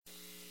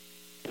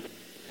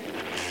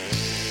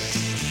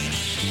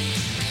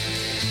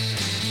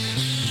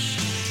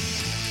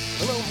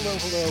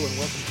Hello, and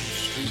welcome to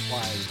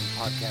Streetwise, the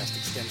podcast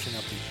extension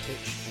of the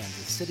Pitch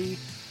Kansas City,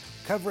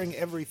 covering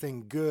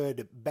everything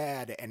good,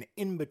 bad, and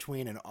in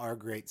between in our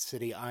great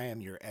city. I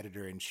am your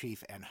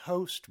editor-in-chief and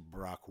host,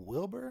 Brock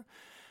Wilbur.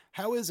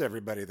 How is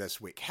everybody this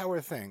week? How are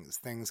things?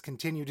 Things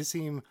continue to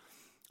seem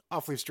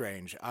awfully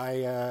strange.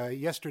 I,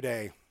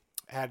 yesterday,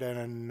 had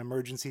an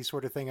emergency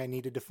sort of thing I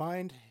needed to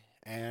find,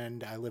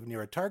 and I live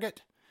near a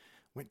Target.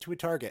 Went to a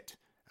Target.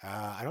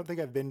 I don't think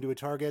I've been to a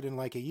Target in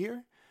like a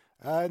year.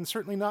 And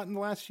certainly not in the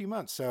last few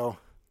months. So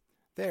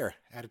there,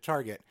 at a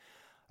Target.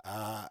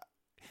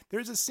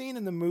 There's a scene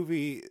in the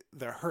movie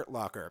The Hurt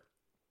Locker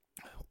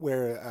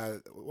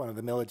where one of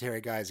the military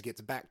guys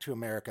gets back to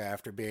America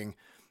after being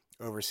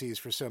overseas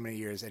for so many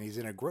years, and he's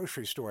in a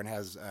grocery store and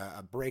has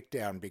a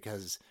breakdown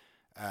because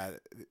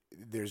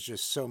there's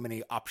just so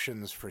many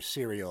options for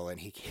cereal and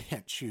he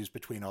can't choose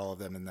between all of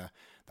them, and the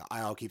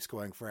aisle keeps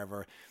going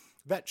forever.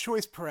 That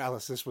choice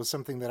paralysis was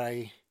something that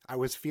I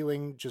was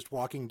feeling just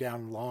walking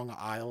down long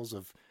aisles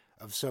of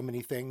so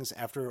many things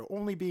after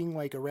only being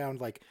like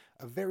around like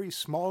a very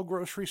small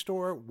grocery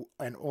store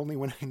and only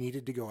when I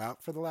needed to go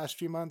out for the last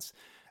few months.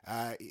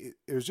 It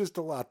was just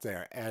a lot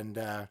there. And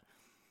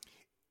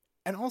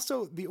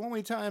also the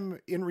only time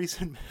in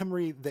recent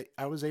memory that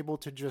I was able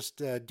to just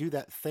do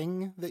that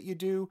thing that you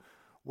do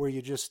where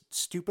you just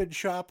stupid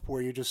shop,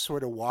 where you're just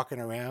sort of walking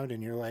around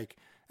and you're like,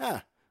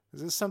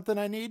 is this something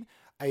I need?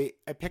 I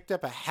picked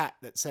up a hat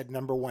that said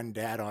number one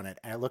dad on it,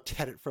 and I looked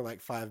at it for like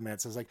 5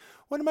 minutes. I was like,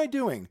 what am I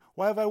doing?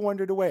 Why have I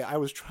wandered away? I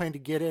was trying to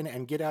get in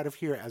and get out of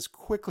here as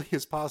quickly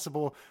as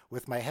possible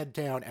with my head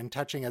down and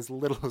touching as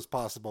little as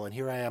possible. And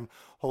here I am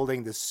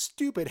holding this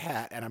stupid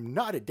hat, and I'm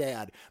not a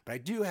dad, but I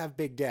do have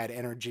big dad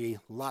energy,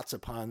 lots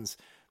of puns,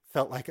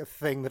 felt like a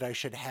thing that I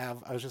should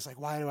have. I was just like,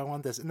 why do I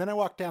want this? And then I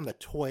walked down the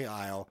toy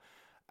aisle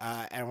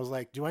and I was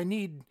like, do I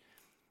need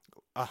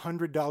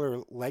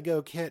 $100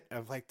 Lego kit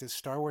of like this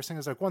Star Wars thing? I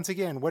was like, once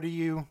again, what are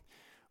you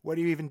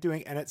even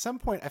doing? And at some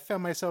point I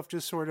found myself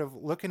just sort of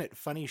looking at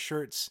funny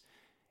shirts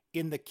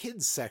in the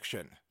kids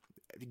section.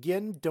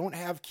 Again, don't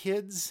have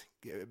kids,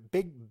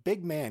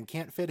 big man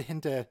can't fit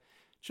into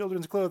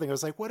children's clothing. I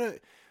was like, what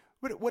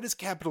has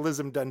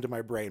capitalism done to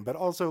my brain? But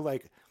also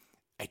like,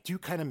 I do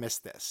kind of miss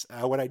this.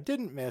 What I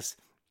didn't miss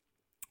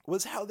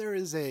was how there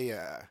is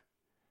a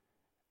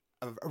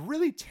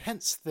really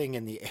tense thing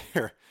in the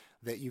air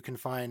that you can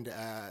find.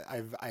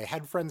 I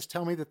had friends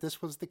tell me that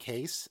this was the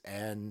case,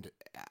 and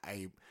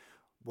I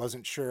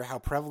wasn't sure how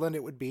prevalent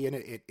it would be, and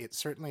it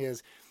certainly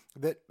is,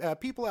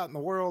 that people out in the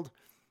world,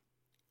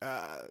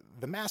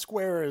 the mask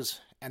wearers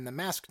and the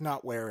mask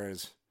not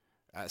wearers,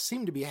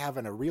 seem to be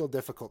having a real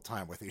difficult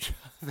time with each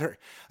other,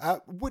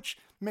 which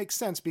makes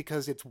sense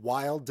because it's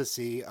wild to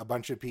see a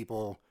bunch of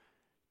people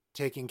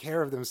taking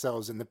care of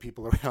themselves and the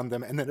people around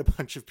them, and then a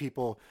bunch of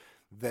people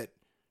that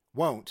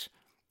won't.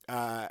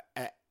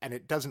 And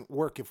it doesn't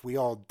work if we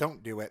all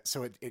don't do it.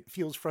 So it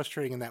feels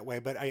frustrating in that way.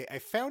 But I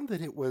found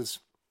that it was,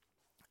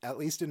 at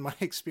least in my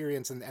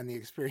experience and the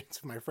experience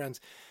of my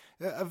friends,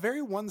 a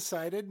very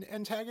one-sided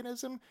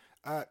antagonism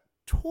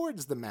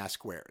towards the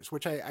mask wearers,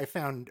 which I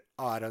found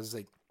odd. I was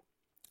like,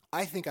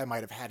 I think I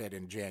might have had it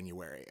in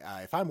January.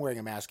 If I'm wearing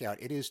a mask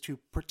out, it is to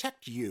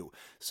protect you.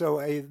 So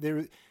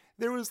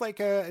there was like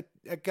a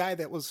guy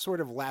that was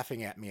sort of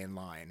laughing at me in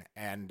line,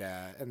 and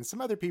some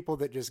other people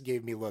that just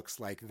gave me looks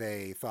like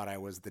they thought I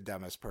was the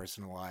dumbest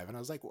person alive. And I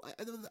was like, well,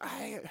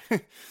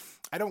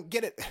 I don't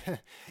get it.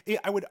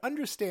 I would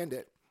understand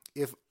it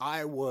if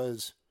I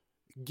was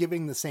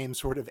giving the same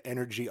sort of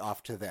energy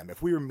off to them.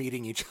 If we were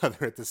meeting each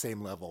other at the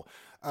same level,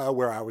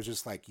 where I was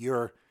just like,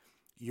 you're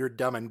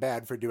dumb and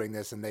bad for doing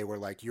this. And they were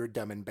like, you're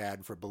dumb and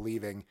bad for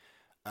believing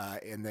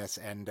in this.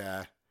 And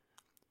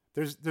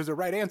there's a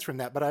right answer in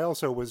that, but I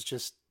also was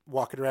just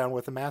walking around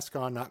with a mask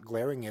on, not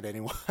glaring at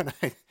anyone.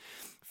 I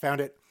found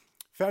it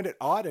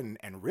odd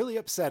and really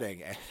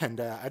upsetting,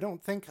 and I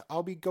don't think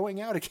I'll be going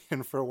out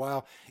again for a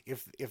while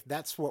if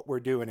that's what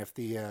we're doing. If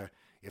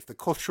the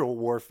cultural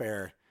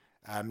warfare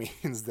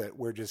means that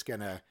we're just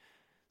gonna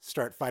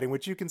start fighting,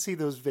 which you can see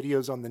those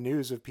videos on the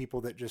news of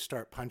people that just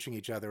start punching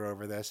each other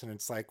over this, and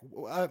it's like,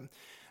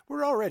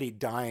 we're already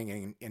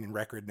dying in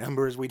record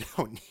numbers. We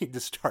don't need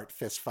to start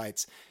fist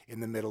fights in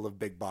the middle of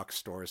big box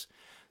stores.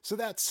 So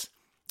that's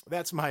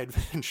my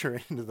adventure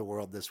into the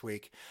world this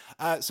week.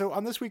 So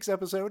on this week's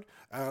episode,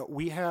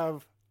 we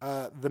have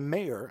the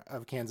mayor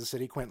of Kansas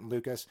City, Quinton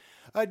Lucas,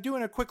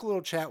 doing a quick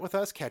little chat with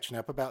us, catching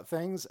up about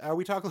things.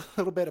 We talk a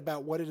little bit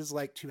about what it is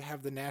like to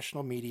have the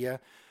national media,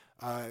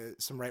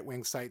 some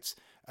right-wing sites,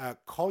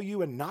 call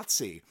you a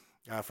Nazi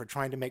for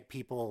trying to make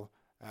people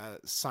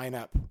sign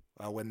up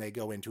when they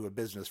go into a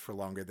business for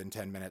longer than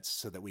 10 minutes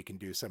so that we can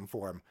do some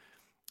form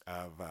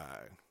of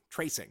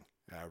tracing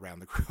around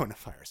the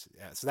coronavirus.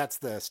 So that's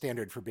the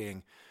standard for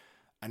being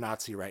a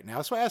Nazi right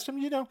now. So I asked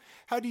him,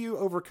 how do you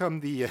overcome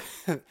the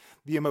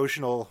the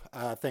emotional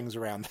things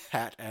around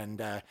that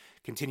and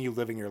continue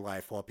living your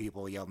life while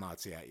people yell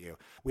Nazi at you?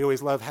 We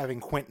always love having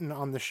Quinton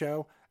on the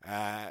show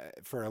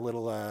for a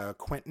little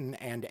Quinton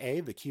and A,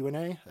 the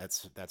Q&A.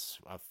 That's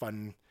a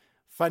fun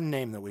Fun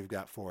name that we've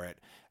got for it.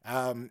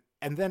 And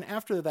then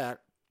after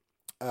that,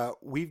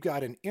 we've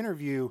got an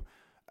interview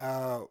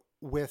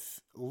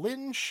with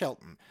Lynn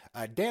Shelton,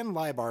 Dan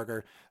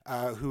Liebarger,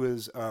 who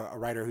is a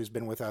writer who's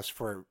been with us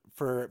for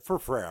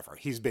forever.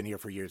 He's been here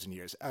for years and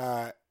years.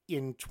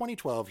 In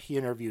 2012, he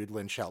interviewed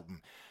Lynn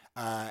Shelton,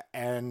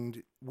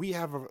 and we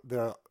have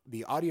the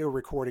audio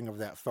recording of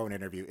that phone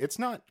interview. It's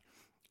not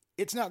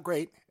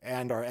great,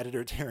 and our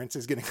editor Terrence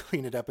is going to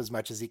clean it up as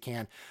much as he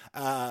can.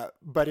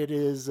 But it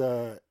is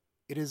a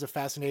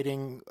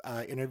fascinating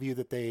interview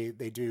that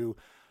they do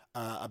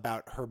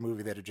about her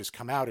movie that had just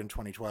come out in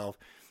 2012.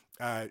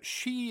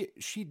 She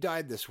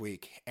died this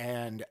week,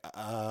 and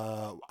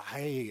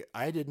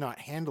I did not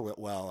handle it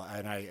well,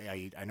 and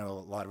I know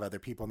a lot of other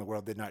people in the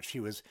world did not.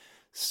 She was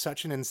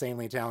such an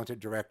insanely talented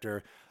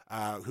director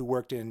who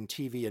worked in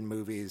TV and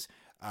movies,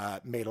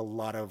 made a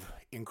lot of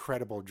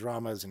incredible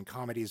dramas and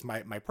comedies.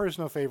 My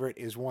personal favorite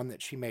is one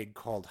that she made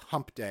called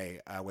Hump Day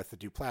with the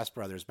Duplass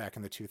brothers back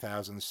in the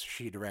 2000s.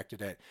 She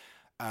directed it.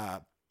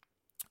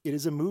 It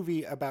is a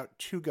movie about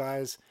two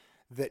guys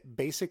that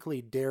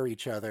basically dare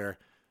each other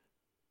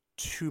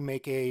to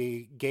make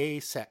a gay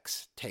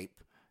sex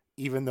tape,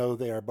 even though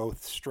they are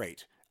both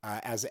straight,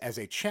 as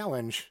a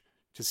challenge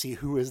to see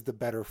who is the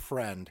better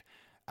friend.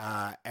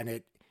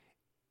 And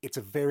it's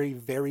a very,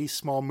 very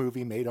small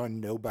movie made on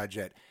no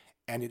budget.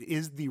 And it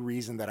is the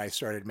reason that I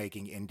started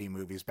making indie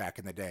movies back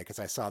in the day, because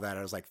I saw that.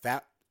 I was like,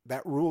 that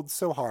ruled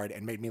so hard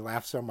and made me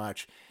laugh so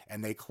much.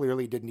 And they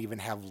clearly didn't even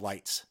have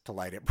lights to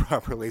light it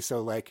properly.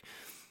 So like,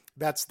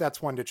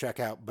 that's one to check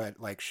out. But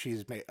like,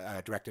 she's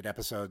directed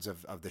episodes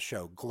of the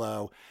show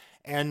Glow,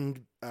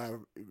 and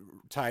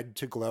tied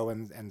to Glow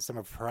and some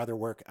of her other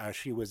work,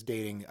 she was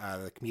dating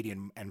the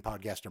comedian and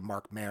podcaster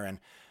Mark Maron,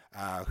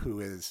 who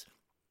is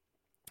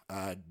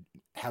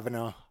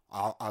having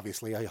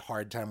obviously a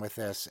hard time with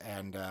this,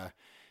 and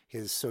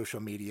his social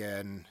media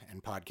and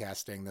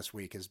podcasting this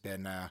week has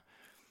been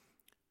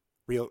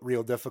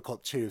real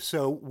difficult too.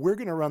 So we're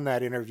going to run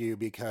that interview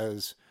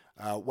because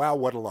wow,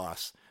 what a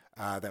loss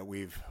that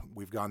we've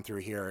gone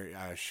through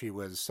here. She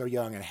was so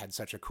young and had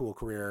such a cool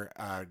career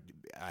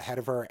ahead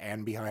of her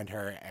and behind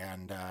her,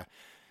 and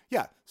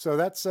yeah, so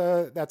that's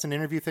an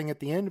interview thing at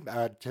the end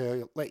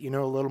to let you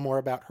know a little more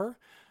about her.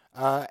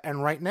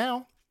 And right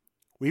now,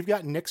 we've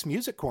got Nick's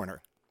Music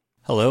Corner.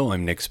 Hello,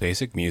 I'm Nick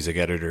Spacek, music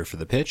editor for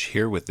The Pitch,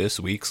 here with this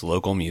week's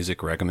local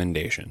music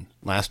recommendation.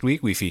 Last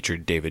week we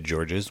featured David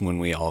George's When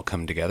We All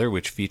Come Together,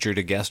 which featured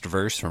a guest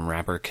verse from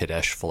rapper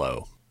Kadesh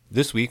Flow.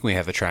 This week we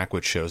have a track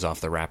which shows off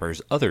the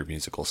rapper's other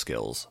musical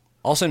skills.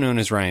 Also known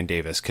as Ryan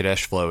Davis,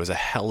 Kadesh Flow is a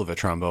hell of a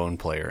trombone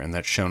player, and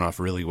that's shown off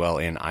really well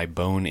in I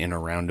Bone in a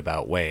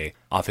Roundabout Way,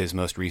 off his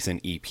most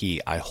recent EP,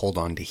 I Hold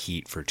On to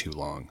Heat for Too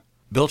Long.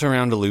 Built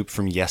around a loop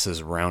from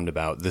Yes's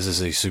Roundabout, this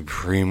is a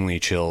supremely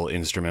chill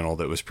instrumental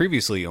that was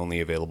previously only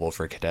available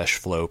for Kadesh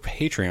Flow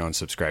Patreon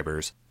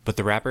subscribers, but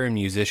the rapper and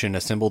musician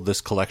assembled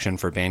this collection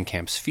for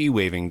Bandcamp's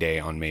fee-waiving day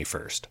on May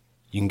 1st.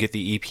 You can get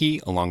the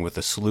EP along with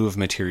a slew of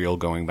material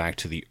going back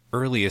to the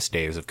earliest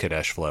days of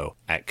Kadesh Flow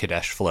at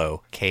Kadesh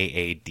Flow,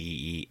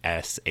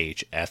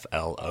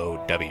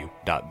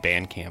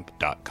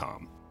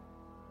 KADESHFLOW.bandcamp.com.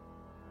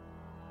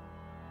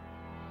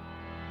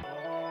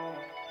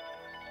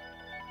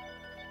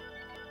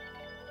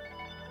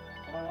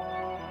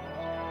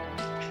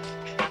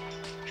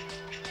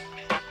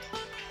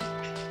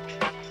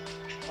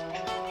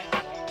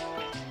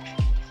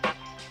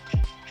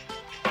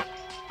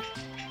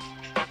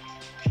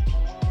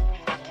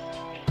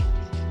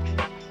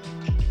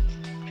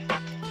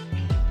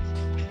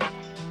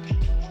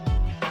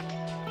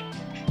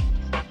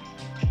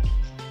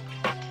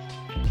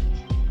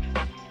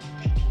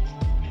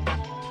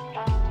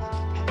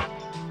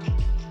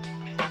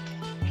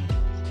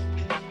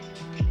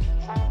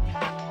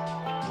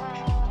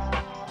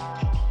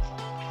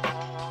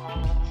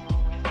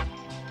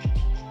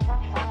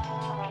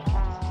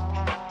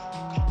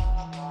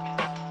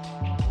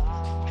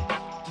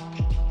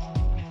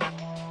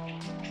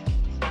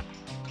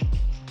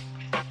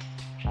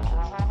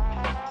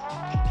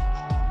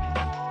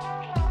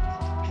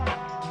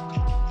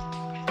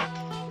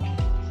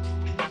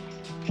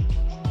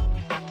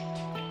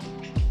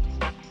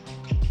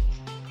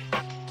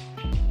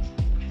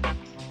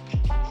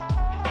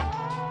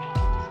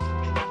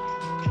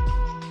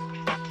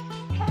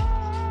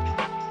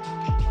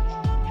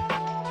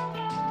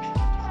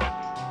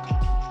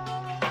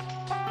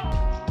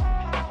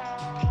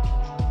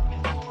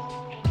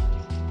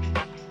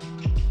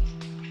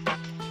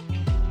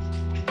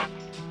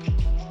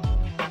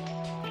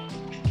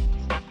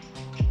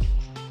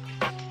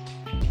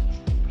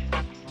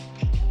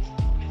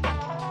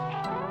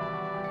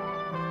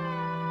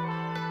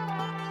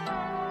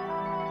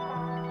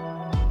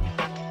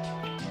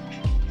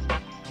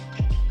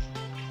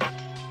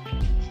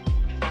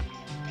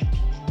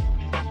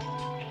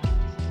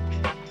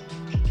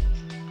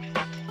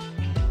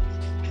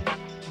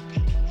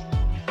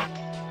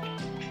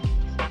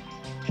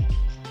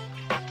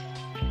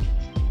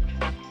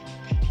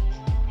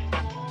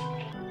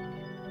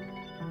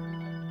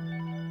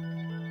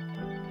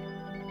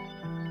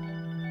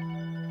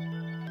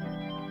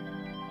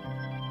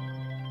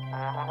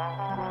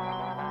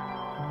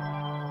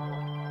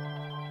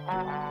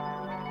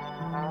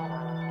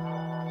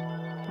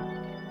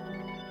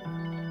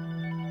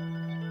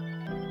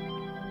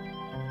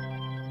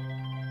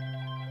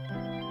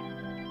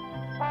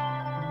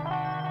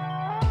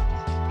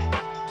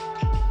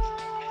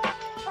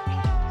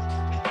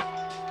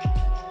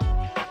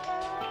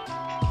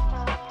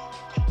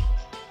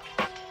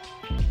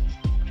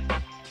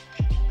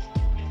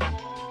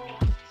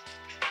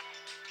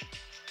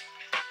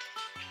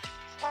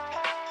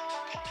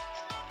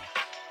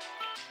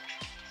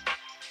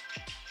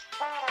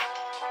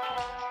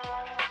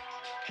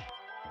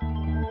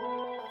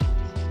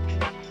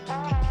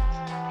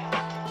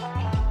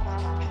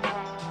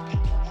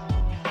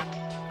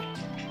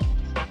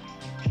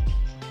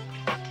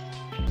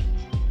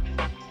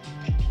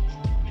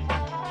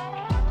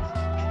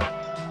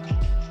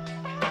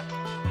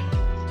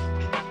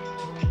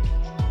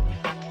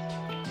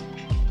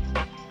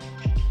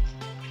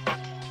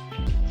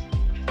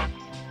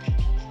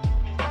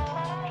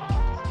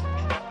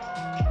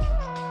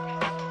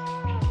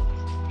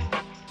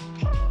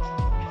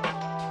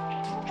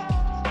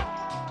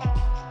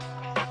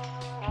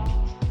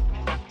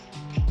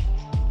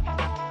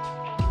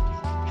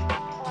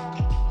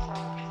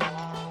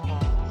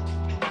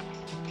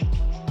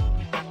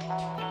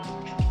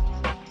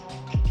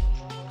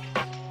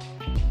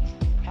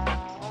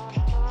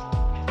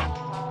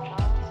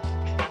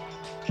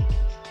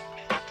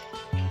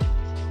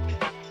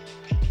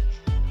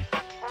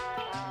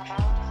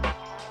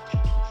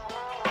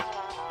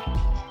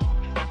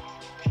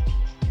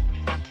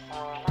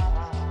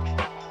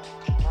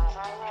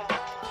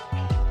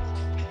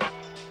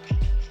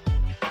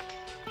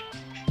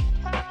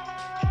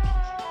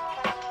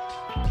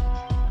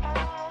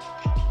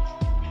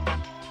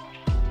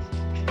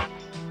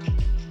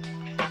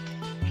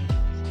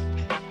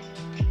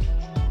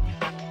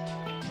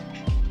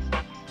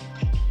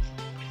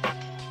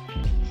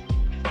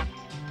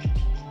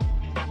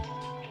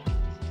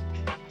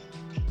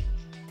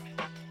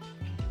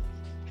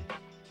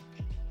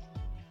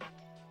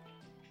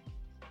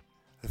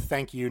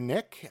 Thank you,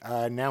 Nick.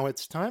 Now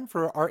it's time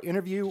for our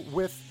interview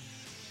with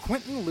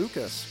Quinton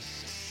Lucas.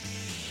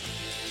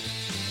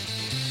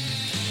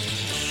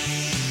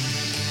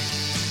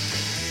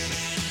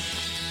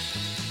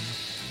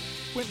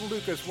 Quinton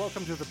Lucas,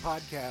 welcome to the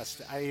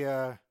podcast.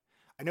 I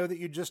know that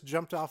you just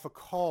jumped off a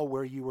call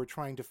where you were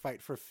trying to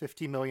fight for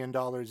 $50 million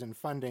in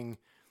funding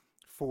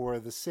for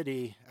the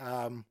city.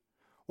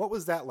 What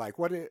was that like?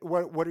 What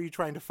are you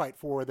trying to fight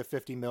for the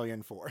 $50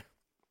 million for?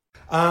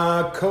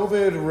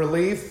 COVID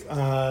relief,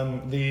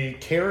 the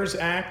CARES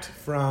Act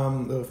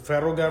from the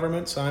federal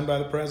government signed by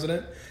the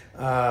president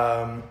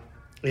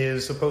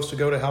is supposed to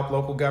go to help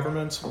local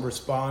governments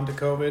respond to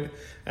COVID.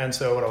 And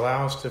so it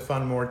allows to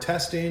fund more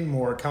testing,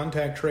 more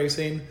contact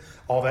tracing,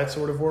 all that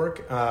sort of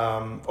work,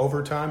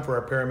 overtime for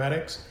our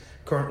paramedics.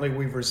 Currently,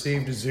 we've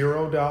received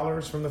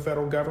 $0 from the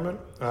federal government.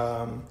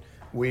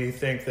 We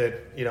think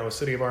that, a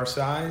city of our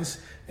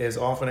size is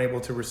often able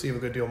to receive a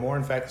good deal more.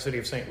 In fact, the city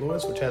of St.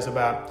 Louis, which has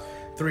about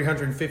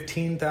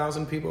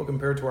 315,000 people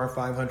compared to our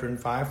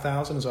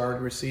 505,000, has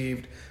already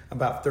received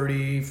about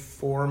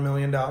 $34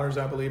 million,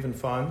 I believe, in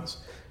funds.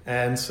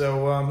 And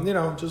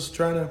so, just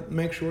trying to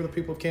make sure the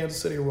people of Kansas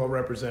City are well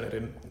represented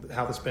in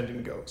how the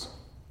spending goes.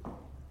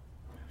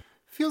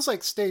 Feels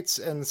like states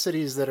and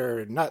cities that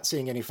are not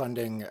seeing any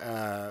funding,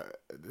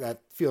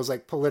 that feels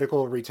like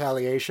political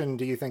retaliation.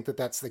 Do you think that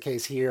that's the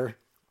case here?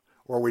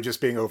 Or are we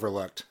just being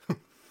overlooked?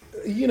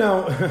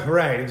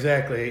 Right,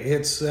 exactly.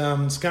 It's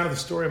kind of the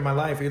story of my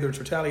life. Either it's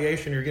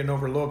retaliation or you're getting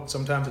overlooked.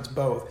 Sometimes it's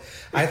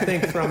both. I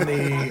think from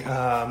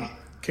the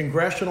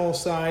congressional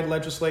side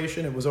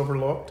legislation, it was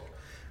overlooked.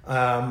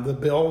 The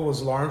bill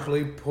was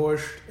largely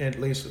pushed, at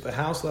least at the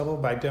House level,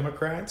 by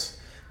Democrats.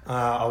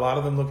 A lot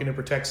of them looking to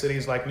protect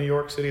cities like New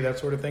York City, that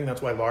sort of thing.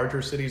 That's why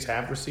larger cities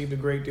have received a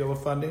great deal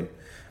of funding.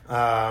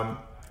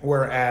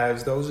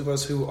 Whereas those of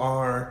us who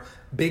are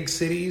big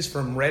cities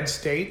from red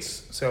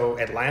states, so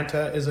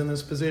Atlanta is in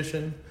this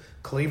position,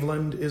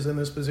 Cleveland is in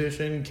this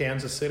position,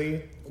 Kansas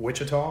City,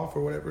 Wichita,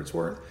 for whatever it's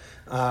worth,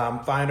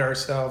 find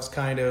ourselves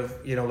kind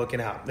of, looking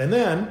out. And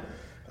then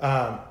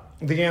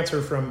the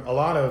answer from a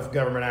lot of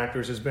government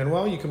actors has been,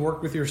 well, you can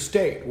work with your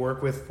state,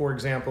 work with, for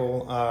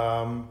example,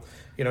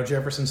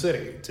 Jefferson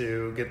City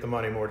to get the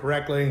money more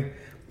directly.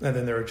 And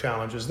then there are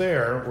challenges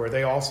there where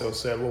they also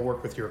said, we'll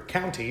work with your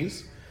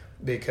counties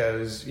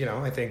because,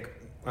 I think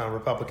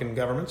Republican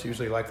governments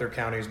usually like their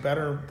counties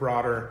better,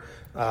 broader,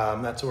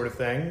 that sort of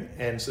thing,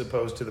 as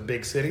opposed to the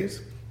big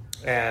cities.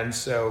 And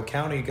so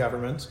county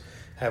governments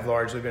have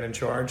largely been in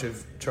charge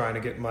of trying to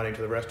get money to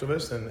the rest of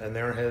us. And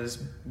there has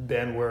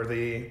been where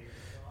the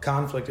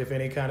conflict, if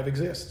any, kind of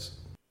exists.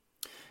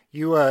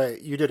 You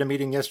did a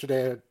meeting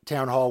yesterday at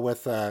Town Hall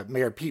with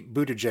Mayor Pete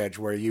Buttigieg,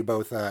 where you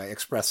both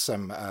expressed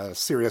some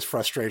serious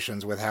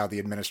frustrations with how the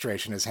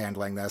administration is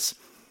handling this.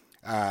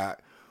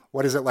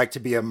 What is it like to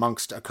be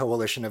amongst a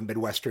coalition of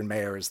Midwestern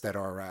mayors that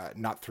are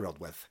not thrilled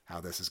with how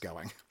this is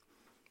going?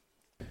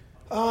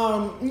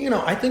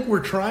 I think we're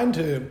trying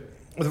to...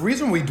 The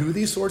reason we do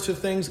these sorts of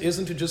things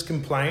isn't to just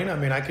complain. I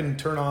mean, I can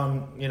turn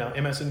on,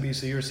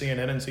 MSNBC or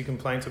CNN and see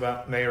complaints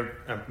about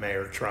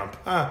Mayor Trump.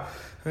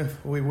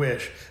 We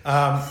wish.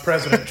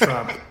 President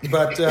Trump.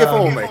 But if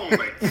only.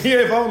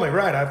 Yeah, if only,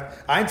 right.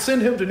 I'd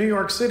send him to New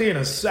York City in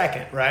a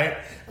second, right?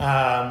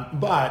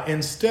 But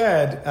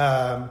instead,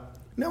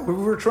 no, we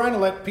were trying to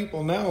let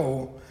people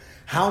know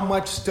how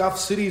much stuff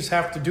cities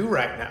have to do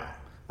right now,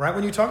 right?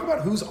 When you talk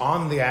about who's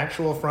on the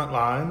actual front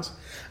lines,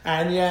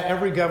 and yeah,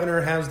 every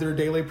governor has their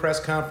daily press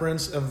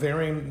conference of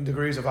varying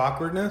degrees of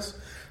awkwardness,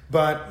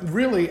 but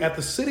really at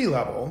the city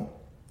level,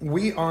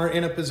 we are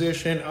in a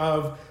position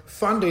of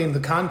funding the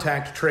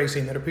contact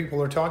tracing that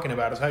people are talking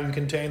about, is how you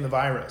contain the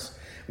virus.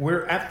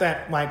 We're at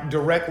that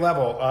direct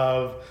level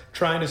of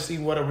trying to see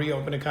what a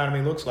reopened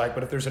economy looks like.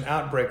 But if there's an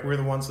outbreak, we're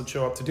the ones that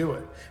show up to do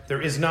it.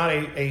 There is not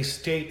a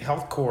state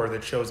health corps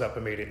that shows up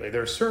immediately.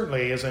 There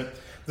certainly isn't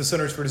the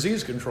Centers for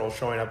Disease Control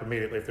showing up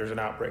immediately if there's an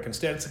outbreak.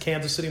 Instead, it's the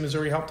Kansas City,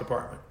 Missouri Health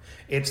Department.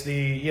 It's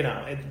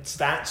it's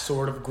that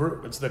sort of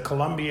group. It's the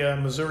Columbia,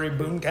 Missouri,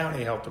 Boone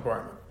County Health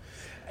Department.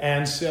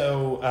 And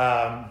so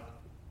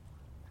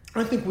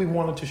I think we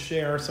wanted to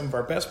share some of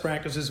our best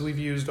practices we've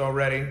used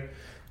already,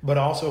 but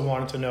also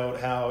wanted to note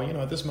how,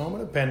 at this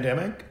moment of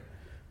pandemic,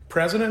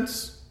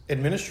 presidents,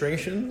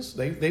 administrations,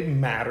 they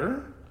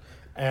matter.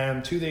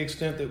 And to the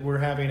extent that we're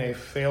having a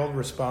failed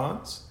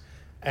response,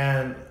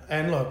 and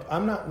look,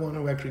 I'm not one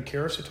who actually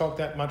cares to talk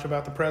that much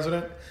about the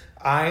president.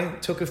 I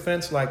took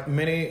offense, like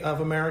many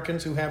of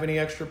Americans who have any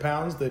extra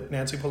pounds, that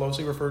Nancy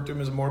Pelosi referred to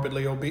him as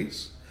morbidly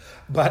obese.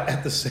 But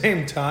at the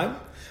same time,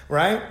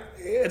 right,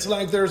 it's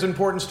like there's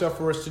important stuff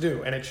for us to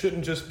do. And it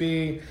shouldn't just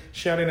be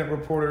shouting at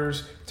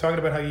reporters, talking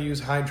about how you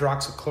use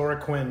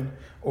hydroxychloroquine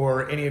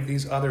or any of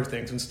these other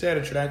things. Instead,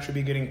 it should actually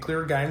be getting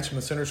clear guidance from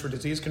the Centers for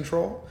Disease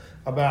Control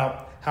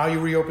about how you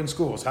reopen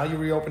schools, how you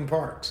reopen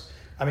parks.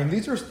 I mean,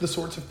 these are the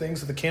sorts of things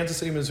that the Kansas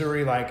City,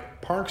 Missouri,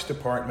 Parks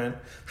Department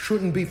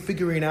shouldn't be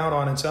figuring out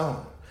on its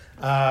own.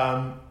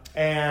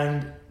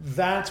 And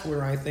that's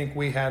where I think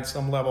we had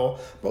some level,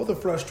 both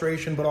of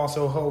frustration, but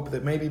also hope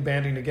that maybe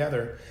banding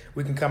together,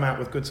 we can come out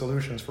with good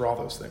solutions for all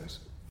those things.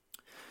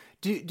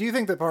 Do you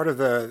think that part of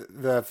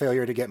the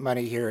failure to get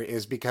money here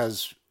is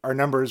because our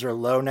numbers are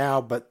low now,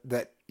 but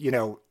that,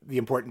 the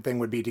important thing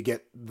would be to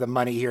get the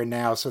money here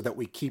now so that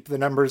we keep the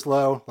numbers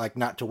low, like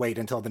not to wait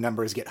until the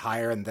numbers get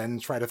higher and then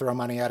try to throw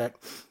money at it?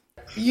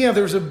 Yeah,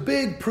 there's a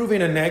big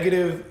proving a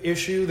negative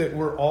issue that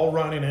we're all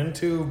running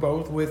into,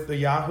 both with the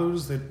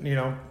yahoos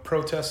that,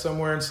 protest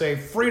somewhere and say,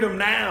 freedom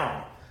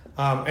now,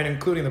 and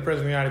including the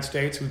President of the United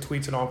States, who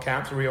tweets in all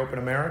caps, reopen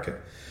America.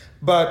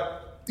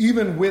 But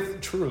even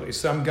with truly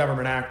some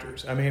government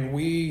actors, I mean,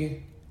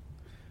 we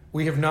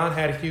have not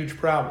had huge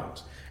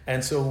problems.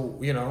 And so,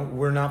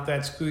 we're not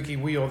that squeaky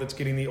wheel that's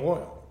getting the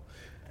oil.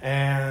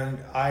 And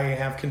I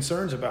have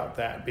concerns about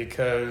that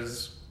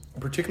because,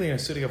 particularly in a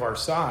city of our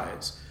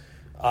size,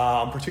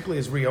 particularly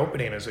as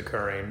reopening is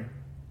occurring,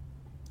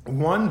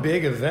 one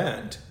big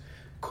event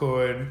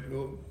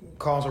could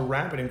cause a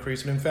rapid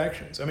increase in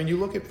infections. I mean, you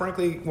look at,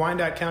 frankly,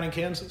 Wyandotte County,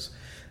 Kansas,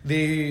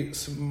 the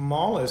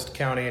smallest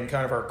county in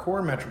kind of our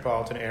core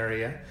metropolitan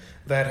area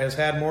that has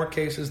had more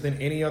cases than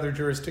any other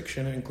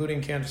jurisdiction,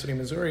 including Kansas City,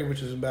 Missouri,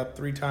 which is about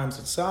 3 times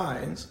its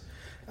size,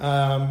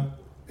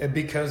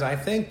 because I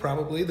think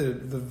probably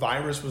the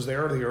virus was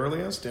there the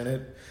earliest and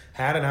it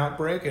had an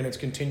outbreak and it's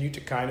continued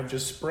to kind of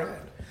just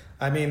spread.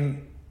 I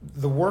mean,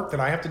 the work that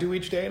I have to do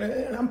each day,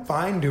 and I'm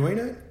fine doing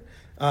it,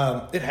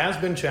 it has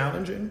been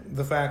challenging.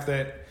 The fact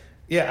that,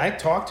 I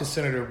talk to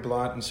Senator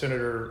Blunt and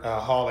Senator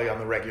Hawley on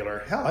the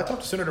regular. Hell, I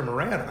talk to Senator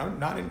Moran. I'm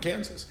not in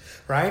Kansas,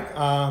 right?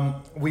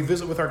 We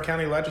visit with our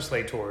county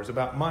legislators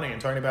about money and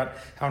talking about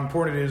how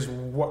important it is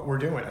what we're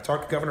doing. I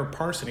talk to Governor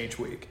Parson each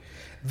week.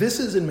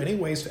 This is in many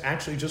ways to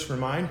actually just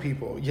remind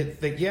people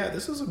that,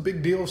 this is a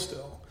big deal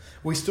still.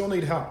 We still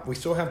need help. We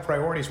still have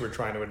priorities we're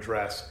trying to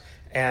address.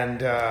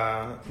 And,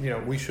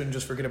 we shouldn't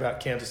just forget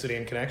about Kansas City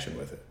in connection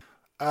with it.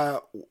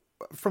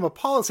 From a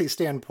policy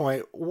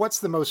standpoint, what's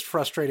the most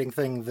frustrating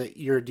thing that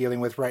you're dealing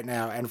with right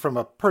now? And from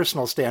a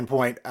personal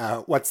standpoint,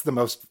 what's the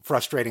most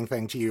frustrating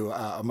thing to you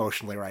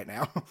emotionally right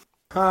now?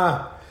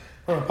 From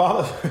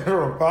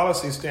a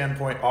policy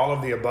standpoint, all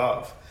of the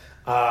above.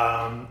 What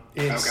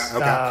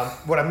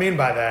I mean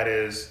by that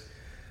is,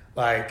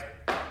 like,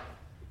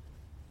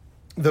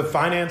 the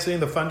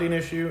funding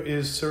issue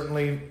is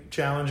certainly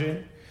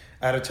challenging.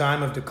 At a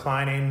time of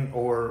declining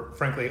or,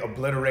 frankly,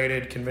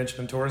 obliterated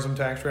convention and tourism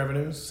tax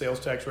revenues, sales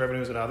tax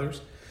revenues, and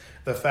others,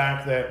 the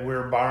fact that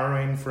we're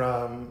borrowing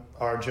from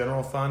our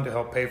general fund to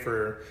help pay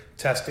for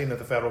testing that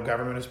the federal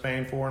government is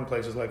paying for in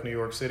places like New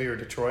York City or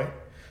Detroit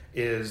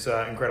is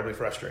incredibly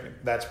frustrating.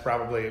 That's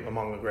probably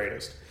among the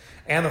greatest.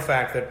 And the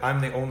fact that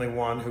I'm the only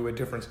one who, at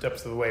different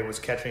steps of the way, was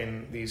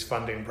catching these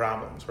funding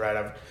problems, right?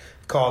 I've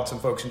called some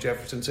folks in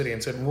Jefferson City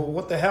and said, well,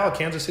 what the hell?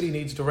 Kansas City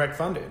needs direct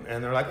funding.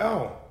 And they're like,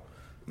 oh,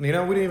 we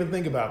didn't even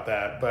think about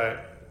that,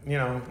 but,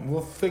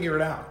 we'll figure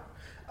it out.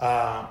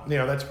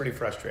 That's pretty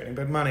frustrating,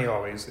 but money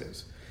always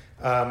is.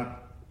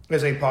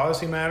 As a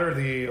policy matter,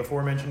 the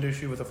aforementioned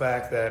issue with the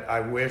fact that I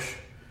wish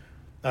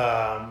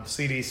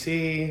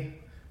CDC,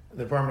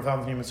 the Department of Health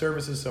and Human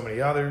Services, so many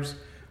others,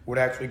 would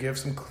actually give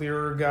some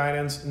clearer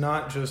guidance,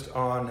 not just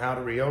on how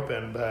to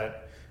reopen,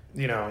 but,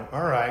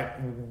 all right,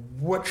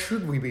 what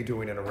should we be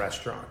doing in a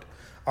restaurant?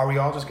 Are we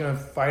all just going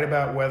to fight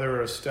about whether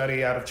a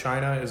study out of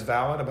China is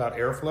valid about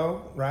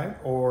airflow, right?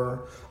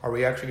 Or are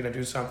we actually going to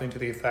do something to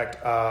the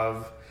effect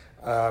of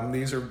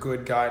these are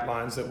good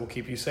guidelines that will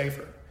keep you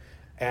safer?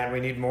 And we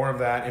need more of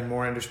that in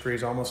more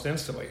industries almost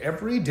instantly.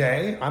 Every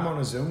day I'm on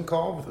a Zoom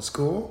call with a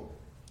school,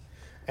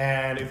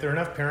 and if there are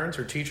enough parents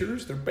or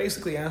teachers, they're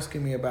basically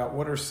asking me about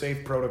what are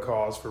safe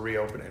protocols for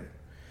reopening.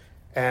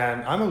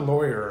 And I'm a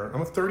lawyer.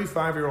 I'm a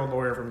 35-year-old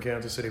lawyer from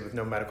Kansas City with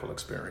no medical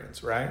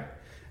experience, right?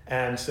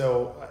 And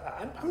so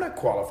I'm not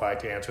qualified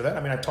to answer that.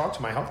 I mean, I talked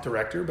to my health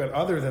director, but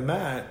other than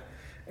that,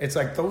 it's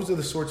like those are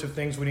the sorts of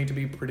things we need to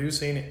be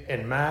producing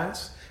en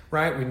masse,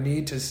 right? We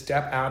need to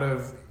step out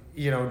of,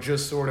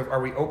 just sort of, are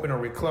we open or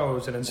are we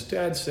closed? And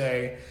instead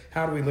say,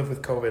 how do we live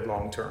with COVID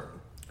long term?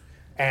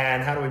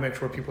 And how do we make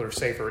sure people are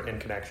safer in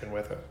connection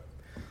with it?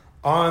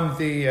 On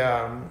the,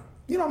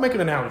 I'll make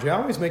an analogy. I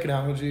always make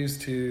analogies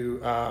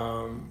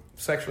to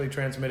sexually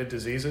transmitted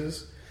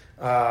diseases,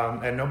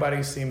 and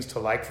nobody seems to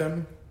like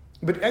them.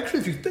 But actually,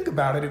 if you think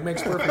about it, it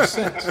makes perfect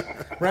sense,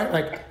 right?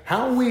 Like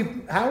how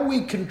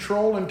we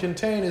control and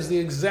contain is the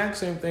exact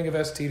same thing of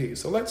STDs.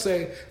 So let's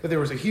say that there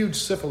was a huge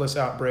syphilis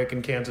outbreak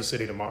in Kansas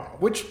City tomorrow,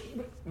 which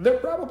there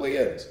probably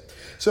is.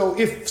 So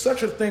if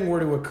such a thing were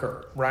to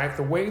occur, right,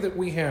 the way that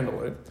we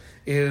handle it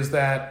is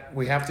that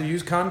we have to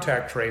use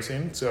contact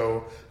tracing.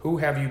 So who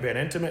have you been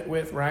intimate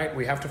with, right?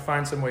 We have to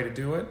find some way to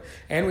do it.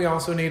 And we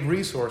also need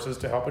resources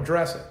to help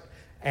address it.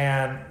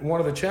 And one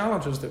of the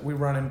challenges that we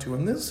run into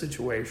in this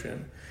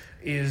situation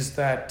is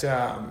that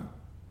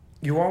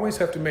you always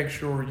have to make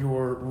sure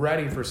you're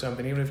ready for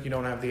something, even if you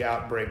don't have the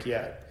outbreak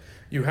yet.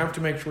 You have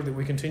to make sure that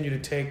we continue to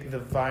take the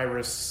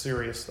virus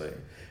seriously.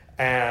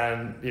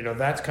 And,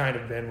 that's kind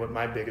of been what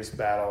my biggest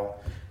battle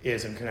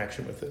is in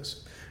connection with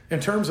this. In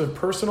terms of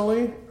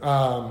personally,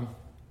 I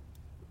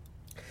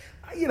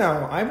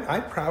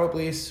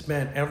probably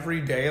spent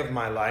every day of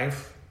my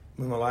life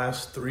in the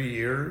last 3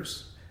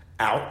 years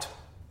out,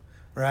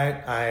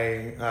 right?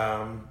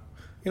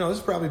 This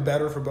is probably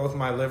better for both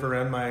my liver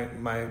and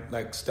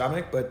my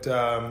stomach, but,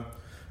 I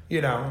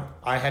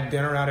had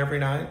dinner out every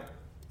night,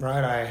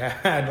 right? I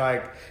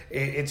had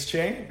it's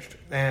changed.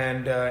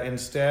 And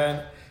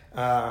instead,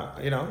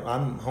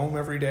 I'm home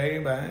every day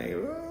by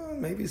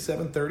maybe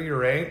 7:30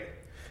 or 8,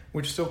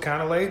 which is still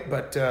kind of late,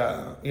 but,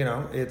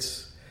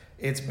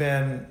 it's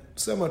been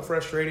somewhat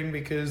frustrating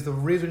because the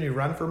reason you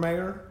run for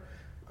mayor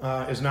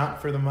is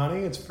not for the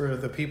money, it's for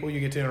the people you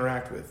get to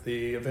interact with,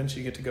 the events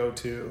you get to go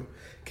to,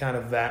 kind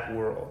of that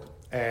world.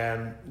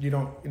 And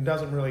it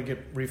doesn't really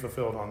get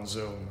refulfilled on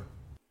Zoom.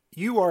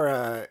 You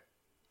are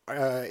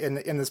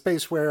in the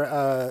space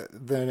where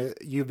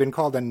you've been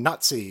called a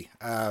Nazi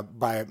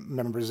by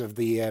members of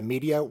the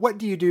media. What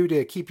do you do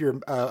to keep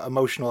your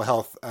emotional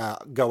health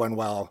going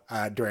well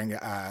during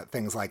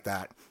things like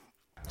that?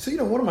 So,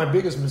 one of my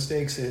biggest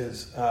mistakes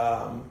is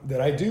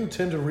that I do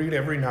tend to read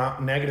every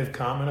negative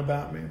comment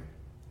about me.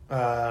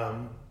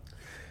 And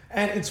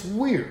it's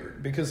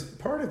weird because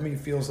part of me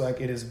feels like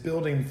it is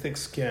building thick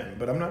skin,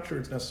 but I'm not sure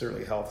it's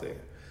necessarily healthy.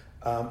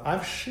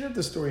 I've shared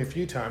this story a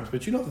few times,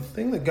 but the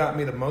thing that got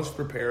me the most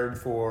prepared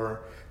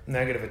for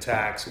negative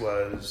attacks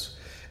was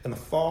in the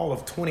fall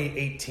of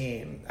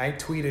 2018. I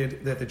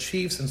tweeted that the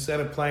Chiefs, instead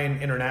of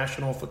playing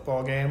international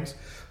football games,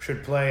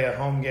 should play a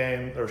home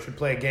game or should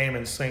play a game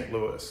in St.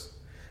 Louis.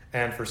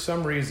 And for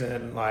some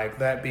reason,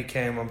 that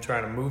became, I'm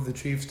trying to move the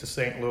Chiefs to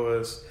St.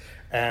 Louis.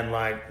 And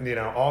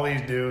all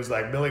these dudes,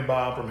 like Billy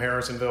Bob from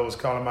Harrisonville was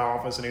calling my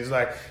office and he's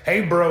like,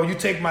 "Hey bro, you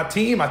take my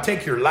team, I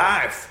take your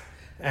life."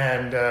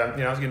 And,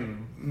 I was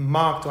getting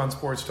mocked on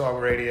sports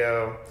talk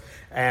radio.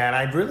 And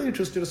I really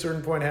just at a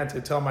certain point had to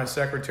tell my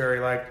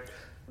secretary,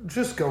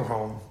 just go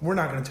home. We're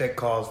not going to take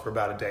calls for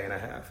about a day and a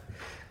half.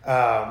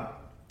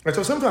 And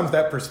so sometimes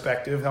that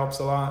perspective helps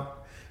a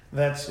lot.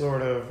 That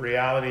sort of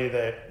reality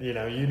that,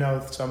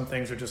 some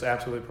things are just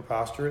absolutely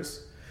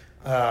preposterous.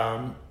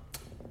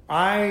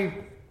 I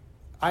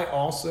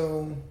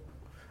also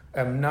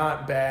am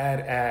not bad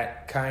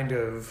at kind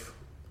of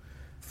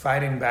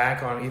fighting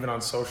back even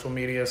on social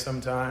media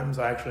sometimes.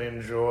 I actually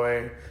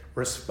enjoy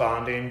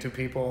responding to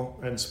people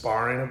and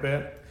sparring a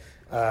bit.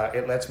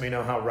 It lets me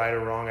know how right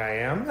or wrong I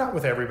am. Not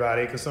with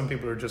everybody, because some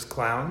people are just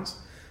clowns.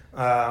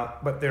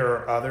 But there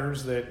are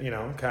others that,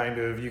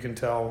 you can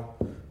tell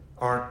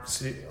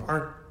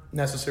aren't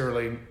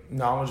necessarily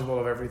knowledgeable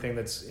of everything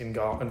that's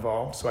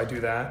involved. So I do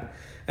that.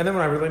 And then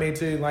when I really need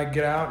to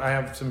get out, I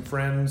have some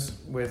friends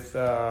with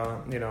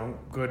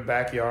good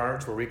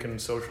backyards where we can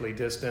socially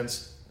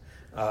distance,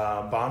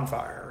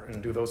 bonfire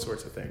and do those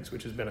sorts of things,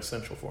 which has been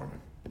essential for me.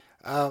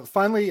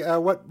 Finally,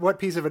 what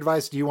piece of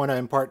advice do you want to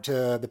impart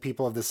to the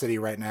people of the city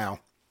right now?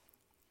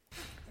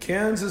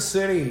 Kansas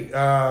City,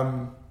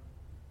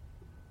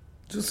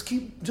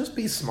 just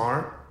be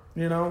smart.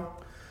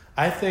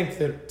 I think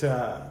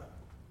that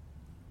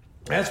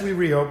as we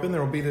reopen,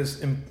 there will be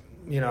this,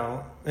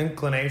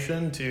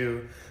 inclination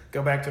to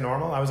go back to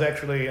normal. I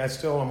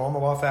still am on the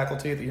law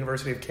faculty at the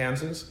University of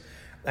Kansas.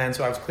 And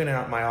so I was cleaning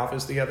out my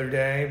office the other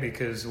day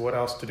because what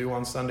else to do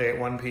on Sunday at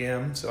 1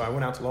 p.m. So I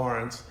went out to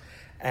Lawrence.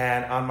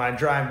 And on my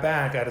drive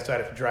back, I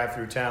decided to drive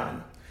through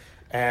town.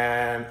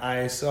 And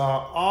I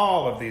saw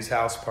all of these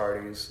house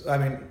parties. I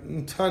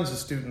mean, tons of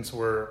students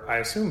were, I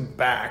assume,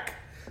 back.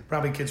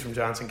 Probably kids from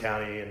Johnson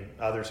County and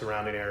other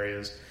surrounding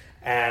areas.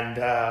 And,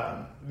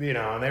 and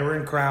they were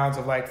in crowds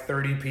of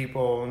 30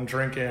 people and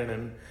drinking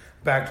and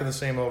back to the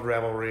same old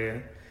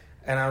revelry.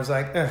 And I was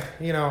like,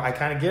 I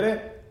kind of get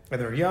it. And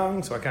they're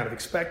young, so I kind of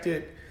expect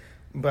it.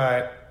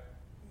 But,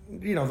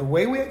 the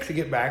way we actually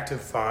get back to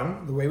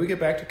fun, the way we get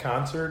back to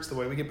concerts, the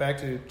way we get back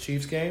to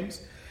Chiefs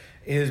games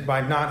is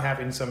by not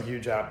having some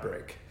huge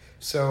outbreak.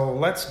 So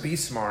let's be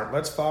smart.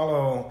 Let's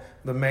follow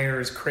the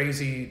mayor's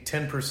crazy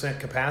 10%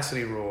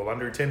 capacity rule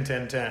under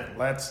 10-10-10.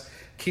 Let's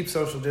keep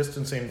social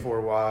distancing for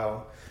a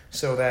while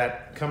so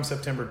that come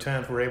September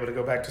 10th, we're able to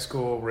go back to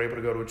school, we're able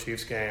to go to a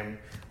Chiefs game,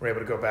 we're able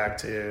to go back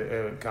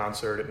to a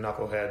concert at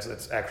Knuckleheads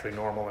that's actually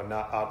normal and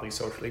not oddly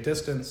socially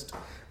distanced,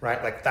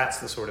 right? That's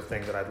the sort of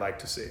thing that I'd like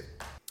to see.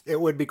 It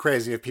would be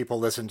crazy if people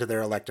listened to their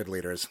elected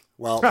leaders.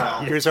 Well,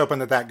 here's hoping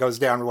that goes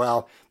down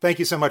well. Thank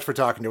you so much for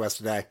talking to us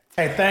today.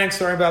 Hey, thanks.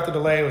 Sorry about the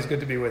delay. It was good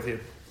to be with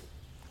you.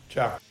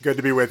 Ciao. Good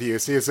to be with you.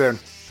 See you soon.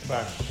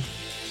 Bye.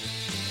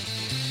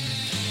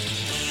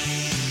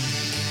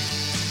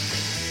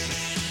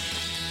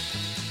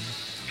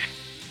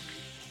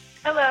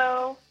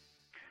 Hello.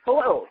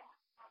 Hello.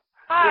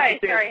 Hi.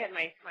 Sorry, I had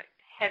my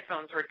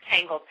headphones were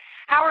tangled.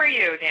 How are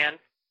you, Dan?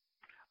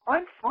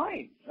 I'm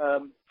fine.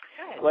 Good.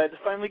 Glad to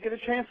finally get a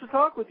chance to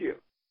talk with you.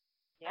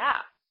 Yeah,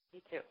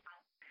 me too.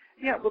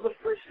 Yeah, well, the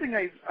first thing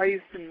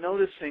I've been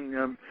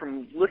noticing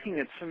from looking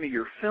at some of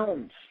your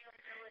films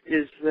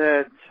is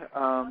that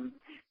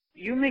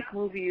you make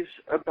movies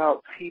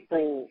about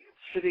people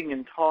sitting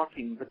and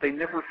talking, but they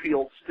never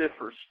feel stiff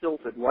or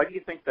stilted. Why do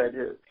you think that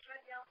is?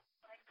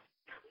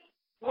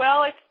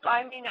 Well,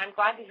 I'm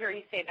glad to hear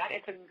you say that.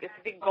 It's a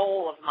big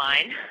goal of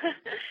mine,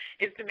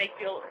 is to make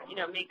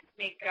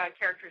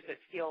characters that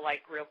feel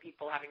like real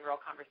people having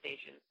real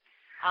conversations.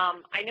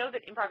 I know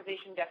that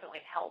improvisation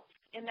definitely helps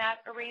in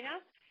that arena,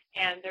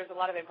 and there's a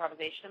lot of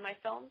improvisation in my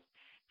films.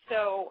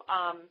 So,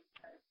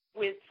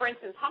 for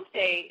instance, Hump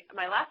Day,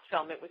 my last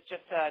film, it was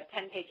just 10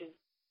 pages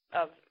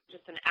of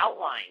just an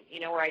outline,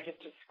 where I just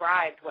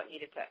described what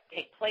needed to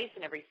take place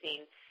in every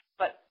scene.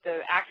 But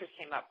the actors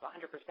came up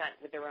 100%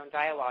 with their own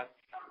dialogue.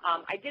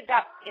 I did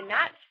that in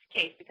that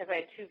case because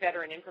I had two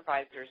veteran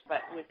improvisers,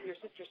 but with Your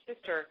Sister's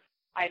Sister,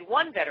 I had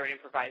one veteran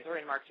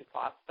improviser in Mark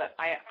Duplass, but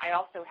I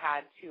also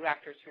had two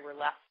actors who were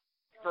less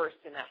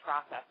versed in that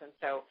process. And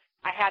so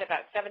I had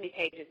about 70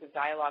 pages of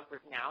dialogue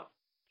written out,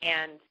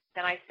 and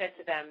then I said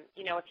to them,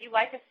 if you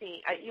like a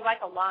scene, you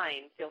like a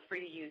line, feel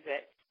free to use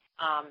it,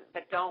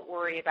 but don't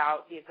worry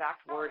about the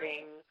exact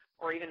wording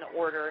or even the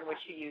order in which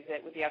you use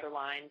it with the other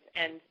lines.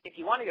 And if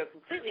you want to go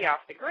completely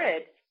off the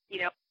grid,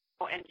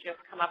 and just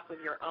come up with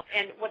your own.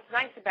 And what's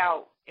nice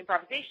about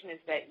improvisation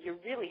is that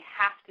you really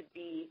have to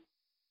be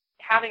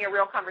having a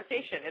real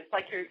conversation. It's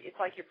like you're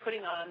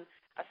putting on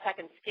a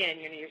second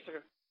skin. You're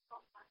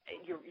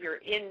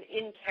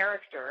in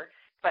character,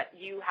 but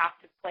you have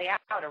to play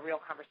out a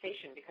real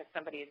conversation because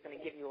somebody is going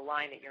to give you a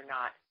line that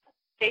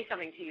say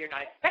something to you you're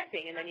not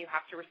expecting, and then you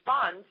have to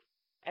respond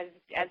as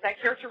that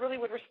character really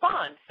would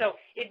respond.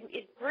 So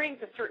it brings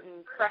a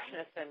certain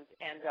freshness and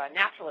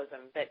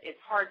naturalism that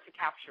it's hard to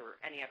capture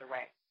any other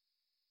way.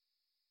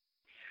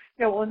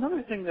 Yeah, well,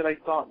 another thing that I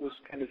thought was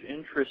kind of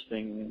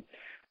interesting,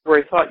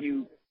 where I thought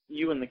you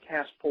and the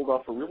cast pulled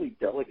off a really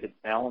delicate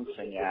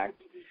balancing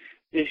act,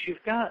 is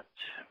you've got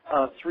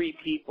three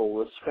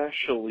people,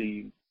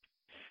 especially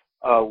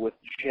with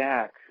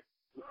Jack,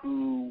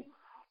 who,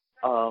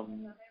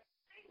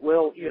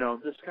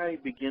 this guy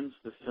begins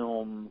the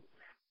film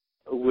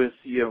with,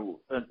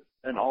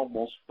 an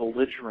almost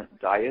belligerent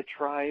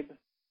diatribe,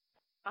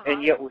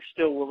 and yet we're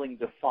still willing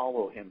to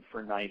follow him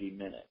for 90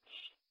 minutes.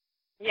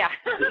 Yeah.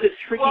 Is it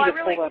tricky to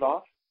pull that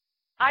off?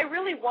 I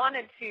really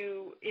wanted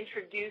to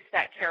introduce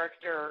that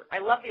character. I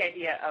love the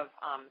idea of,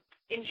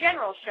 in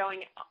general,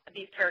 showing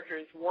these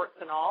characters warts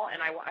and all,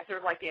 and I sort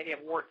of like the idea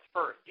of warts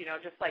first,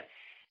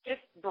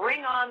 just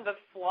bring on the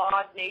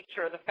flawed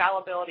nature, the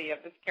fallibility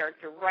of this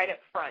character right up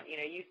front.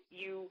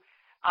 You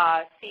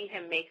see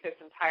him make this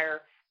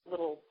entire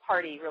little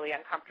party really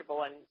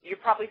uncomfortable, and you're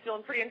probably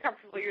feeling pretty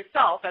uncomfortable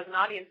yourself as an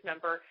audience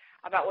member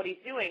about what he's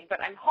doing. But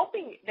I'm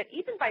hoping that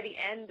even by the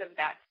end of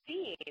that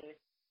scene,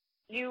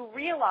 you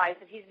realize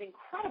that he's an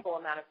incredible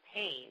amount of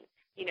pain,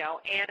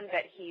 and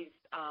that he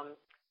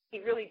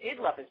really did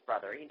love his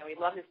brother. He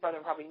loved his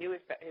brother and probably knew his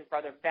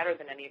brother better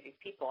than any of these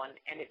people, and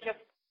it just,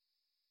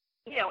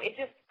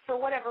 for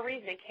whatever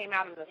reason, it came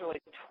out in this really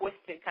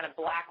twisted kind of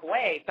black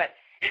way. But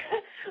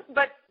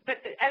at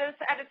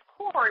its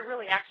core, it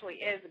really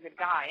actually is a good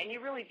guy, and you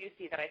really do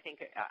see that. I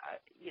think,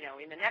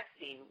 in the next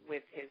scene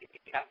with his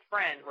best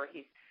friend, where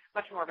he's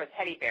much more of a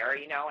teddy bear,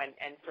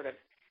 and sort of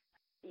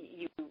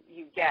you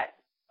get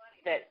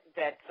that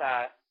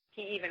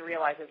he even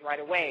realizes right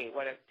away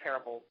what a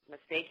terrible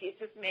mistake he's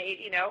just made,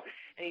 and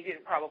he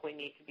didn't probably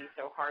need to be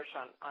so harsh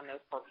on those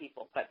poor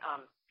people. But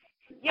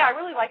I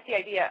really like the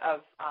idea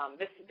of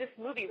this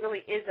movie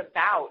really is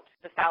about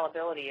the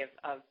fallibility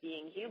of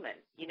being human.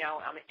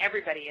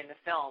 Everybody in the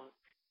film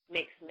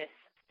makes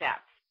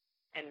missteps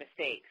and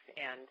mistakes,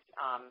 and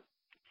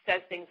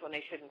says things when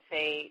they shouldn't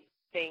say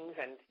things,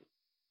 and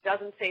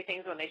doesn't say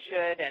things when they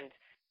should, and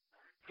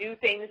do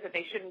things that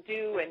they shouldn't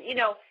do, and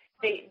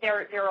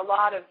there's a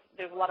lot of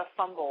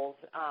fumbles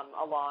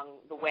along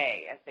the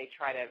way as they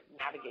try to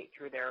navigate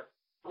through their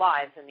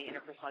lives and the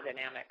interpersonal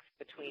dynamics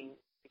between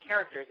the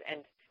characters,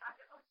 and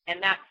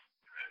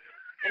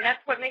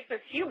that's what makes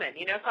us human,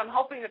 So I'm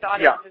hoping that the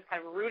audience is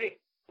kind of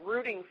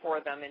rooting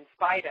for them in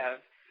spite of,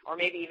 or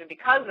maybe even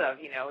because of,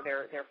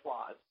 their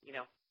flaws,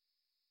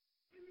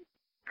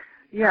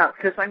 Yeah,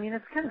 because,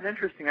 it's kind of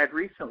interesting. I'd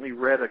recently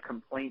read a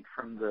complaint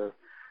from the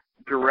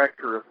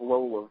director of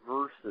Lola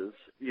Versus,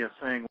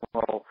 saying,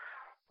 well,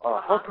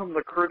 how come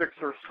the critics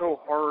are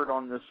so hard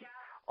on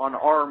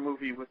our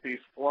movie with these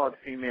flawed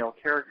female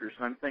characters?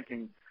 And I'm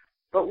thinking,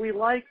 but we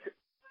liked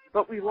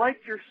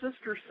Your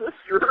Sister's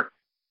Sister.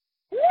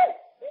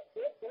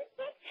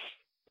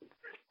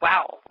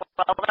 Wow.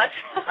 Well, that's...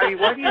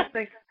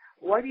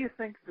 why do you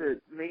think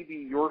that maybe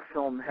your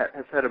film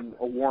has had a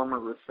warmer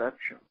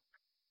reception?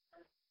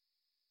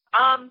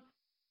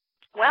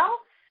 Well,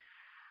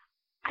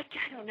 I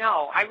don't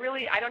know. I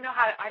don't know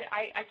how.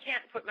 I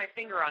can't put my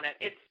finger on it.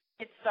 It's.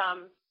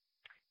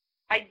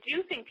 I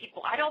do think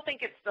I don't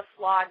think it's the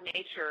flawed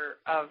nature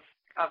of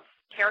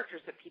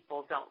characters that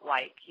people don't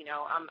like.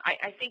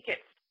 I think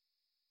it's.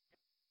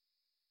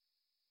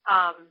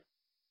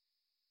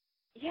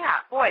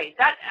 Boy,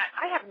 that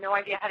I have no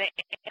idea how to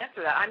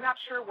answer that. I'm not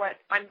sure what.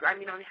 I'm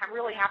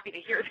really happy to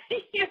hear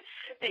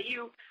that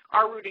you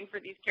are rooting for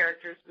these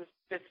characters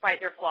despite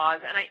their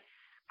flaws, and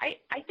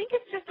I think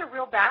it's just a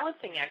real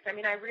balancing act. I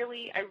mean, I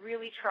really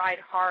tried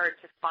hard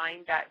to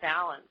find that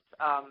balance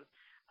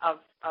of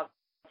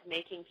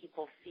making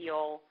people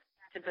feel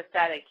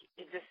sympathetic,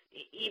 just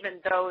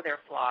even though they're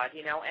flawed,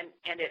 you know,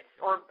 and it's,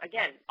 or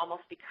again,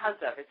 almost because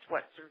of, it's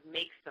what sort of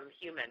makes them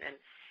human.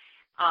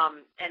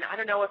 And I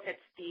don't know if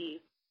it's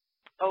the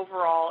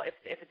overall, if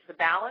it's the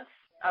balance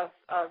of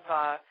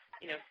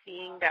you know,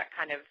 seeing that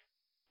kind of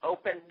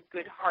open,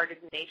 good-hearted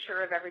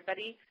nature of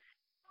everybody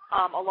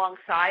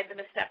alongside the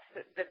missteps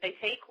that they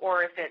take,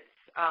 or if it's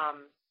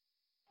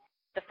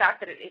the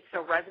fact that it's so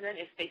resonant,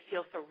 if they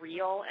feel so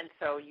real, and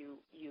so you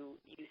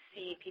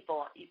see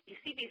people, you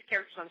see these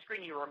characters on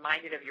screen, you're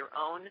reminded of your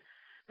own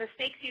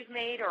mistakes you've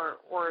made, or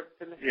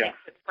the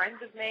mistakes that friends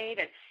have made,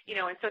 and you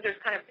know, and so there's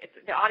kind of,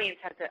 the audience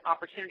has the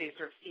opportunity to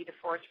sort of see the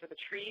forest for the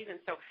trees, and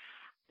so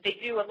they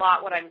do a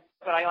lot what I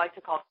like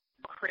to call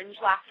cringe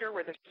laughter,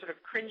 where they're sort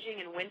of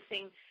cringing and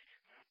wincing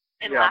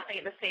and laughing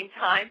at the same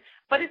time,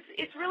 but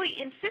it's really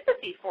in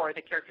sympathy for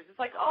the characters.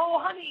 It's like, oh,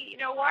 honey, you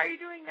know, why are you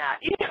doing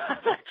that? You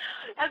know,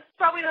 that's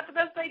probably not the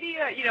best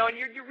idea, you know. And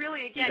you're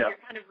really, again,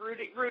 you're kind of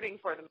rooting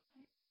for them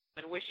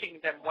and wishing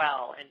them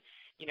well. And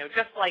you know,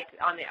 just like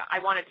I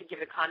wanted to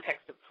give the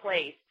context of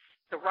place.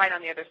 So right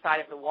on the other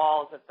side of the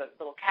walls of the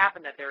little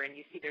cabin that they're in,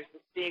 you see there's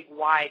this big,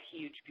 wide,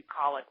 huge,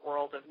 bucolic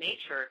world of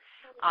nature,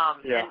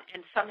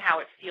 and somehow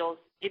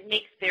it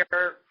makes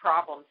their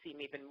problems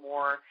seem even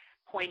more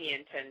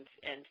poignant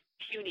and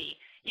puny,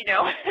 you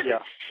know,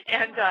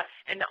 and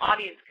the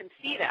audience can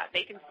see that.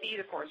 They can see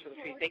the forest for the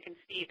trees. They can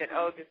see that,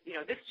 oh, this, you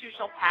know, this too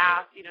shall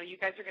pass. You know, you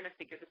guys are going to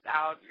figure this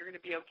out. You're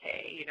going to be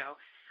okay, you know.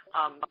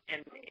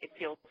 And it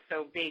feels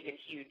so big and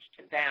huge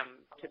to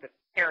them, to the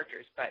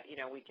characters, but, you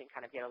know, we can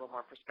kind of get a little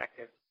more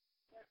perspective.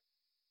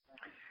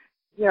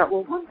 Yeah,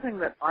 well, one thing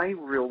that I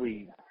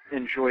really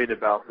enjoyed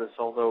about this,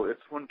 although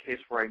it's one case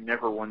where I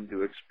never wanted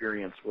to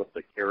experience what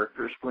the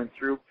characters went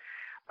through,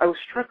 I was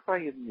struck by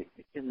in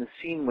the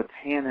scene with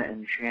Hannah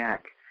and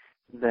Jack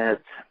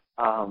that,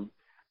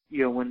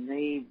 you know, when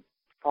they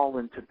fall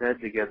into bed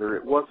together,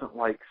 it wasn't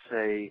like,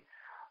 say,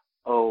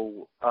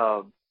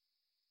 a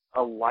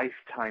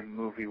Lifetime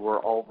movie where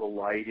all the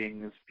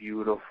lighting is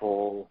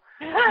beautiful,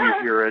 you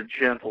hear a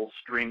gentle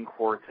string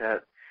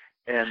quartet,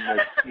 and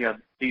you know,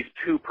 these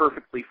two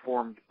perfectly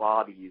formed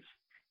bodies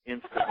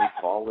instantly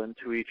fall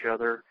into each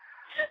other.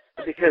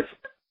 Because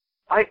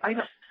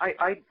I'm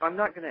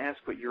not going to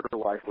ask what your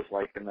life was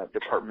like in that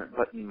department,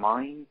 but in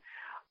mine,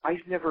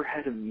 I've never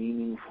had a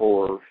meaningful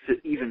or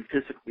even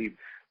physically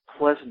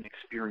pleasant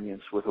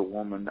experience with a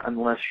woman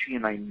unless she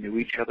and I knew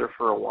each other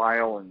for a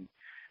while and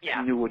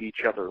knew what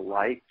each other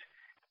liked.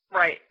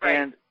 Right.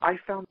 And I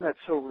found that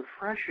so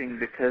refreshing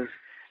because,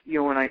 you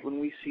know, when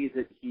we see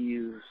that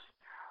he's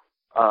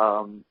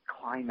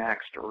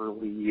climaxed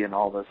early and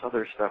all this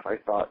other stuff, I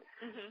thought,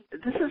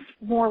 this is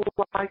more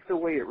like the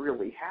way it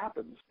really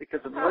happens, because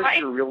unless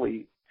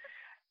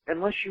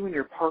you and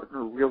your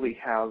partner really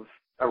have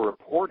a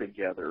rapport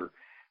together,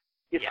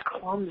 it's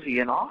clumsy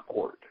and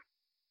awkward.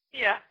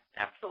 Yeah,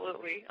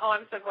 absolutely. Oh,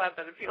 I'm so glad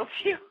that appealed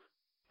to you.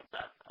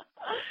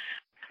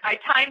 I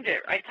timed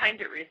it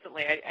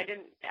recently. I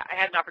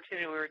had an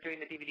opportunity when we were doing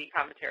the DVD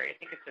commentary. I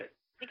think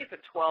it's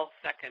a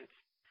 12-second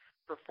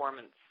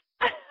performance.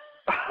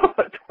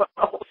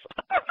 12.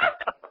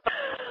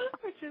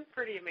 Which is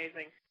pretty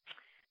amazing.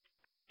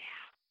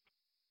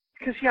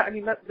 Because, I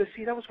mean, that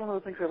was one of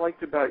the things I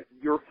liked about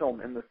your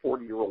film and the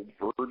 40-Year-Old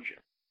Virgin.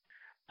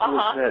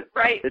 Was that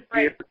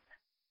did,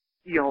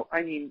 you know,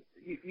 I mean,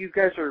 you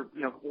guys are,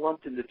 you know,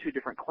 lumped into two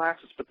different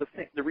classes, but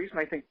the reason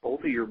I think both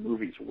of your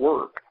movies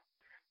work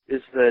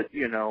is that,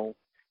 you know,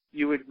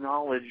 you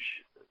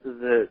acknowledge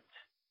that,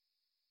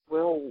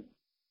 well,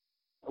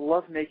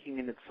 lovemaking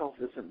in itself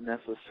isn't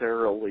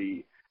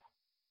necessarily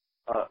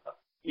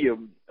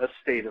a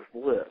state of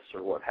bliss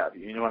or what have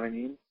you. You know what I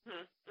mean?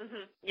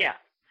 Yeah.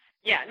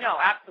 No,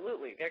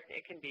 absolutely.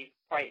 It can be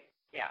quite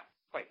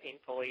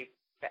painfully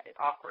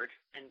awkward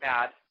and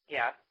bad.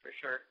 Yeah, for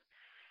sure.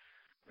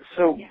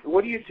 So,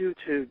 what do you do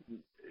to,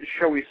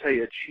 shall we say,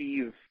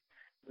 achieve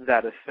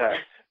that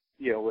effect,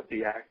 you know, with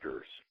the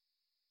actors?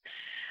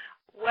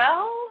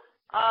 Well,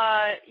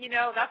 you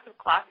know, that's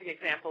a classic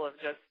example of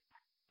just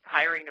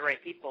hiring the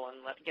right people and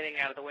getting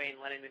out of the way and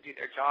letting them do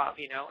their job,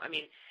 you know. I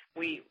mean,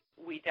 we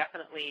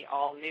definitely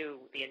all knew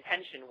the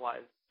intention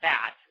was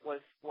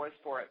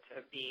for it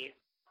to be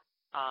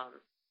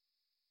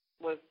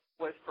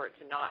was for it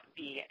to not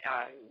be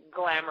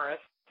glamorous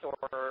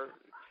or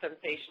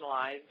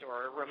sensationalized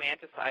or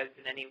romanticized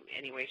in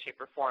any way, shape,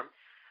 or form.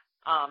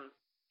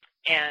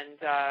 And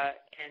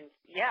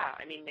yeah,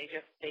 I mean, they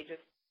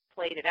just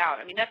played it out.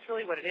 I mean, that's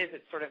really what it is.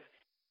 It's sort of,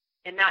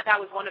 and that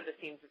was one of the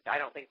scenes that I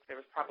don't think there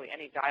was probably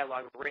any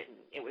dialogue written.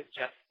 It was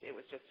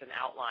just an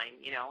outline,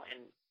 you know,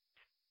 and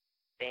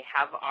they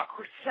have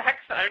awkward sex.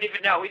 I don't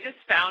even know. We just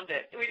found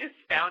it.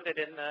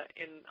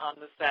 On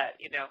the set,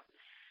 you know.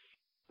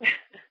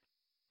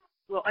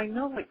 Well, I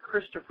know that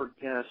Christopher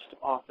Guest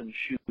often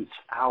shoots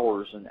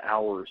hours and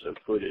hours of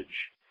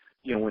footage,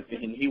 you know,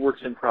 and he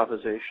works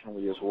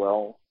improvisationally as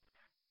well.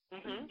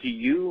 Do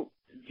you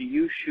do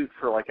you shoot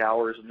for like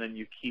hours and then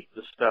you keep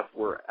the stuff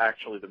where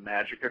actually the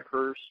magic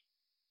occurs?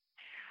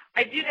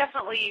 I do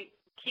definitely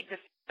keep the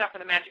stuff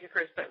where the magic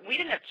occurs, but we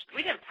didn't have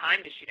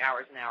time to shoot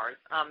hours and hours.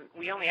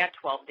 We only had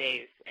 12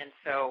 days, and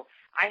so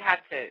I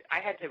had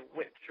to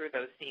whip through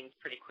those scenes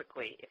pretty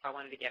quickly if I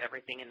wanted to get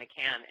everything in the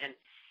can. And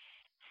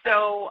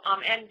so,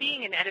 and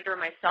being an editor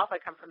myself, I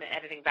come from an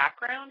editing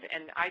background,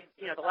 and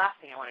the last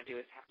thing I want to do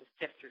is have to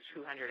sift through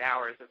 200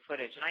 hours of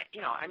footage. And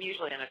I'm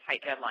usually on a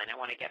tight deadline. I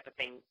want to get the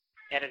thing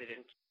edited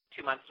in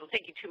 2 months. It'll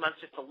take you 2 months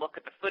just to look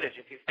at the footage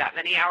if you've that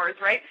many hours,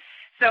 right?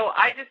 So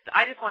I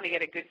just want to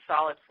get a good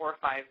solid 4 or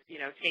 5,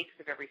 takes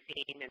of every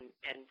scene,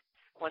 and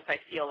once I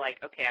feel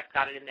like, okay, I've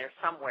got it in there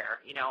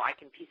somewhere, I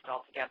can piece it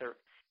all together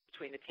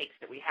between the takes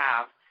that we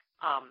have,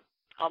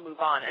 I'll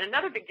move on. And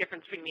another big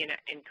difference between me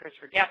and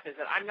Christopher Guest is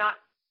that I'm not,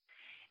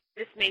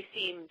 this may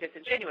seem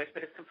disingenuous,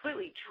 but it's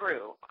completely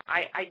true.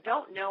 I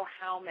don't know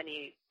how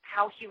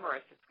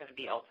humorous it's going to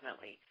be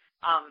ultimately,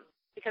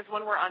 because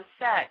when we're on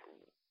set,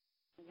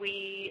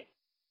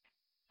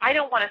 I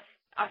don't want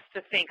us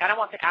to think, I don't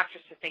want the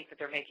actors to think that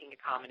they're making a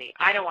comedy.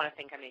 I don't want to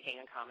think I'm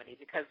making a comedy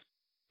because,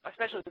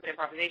 especially with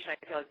improvisation, I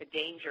feel like the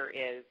danger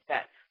is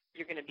that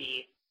you're going to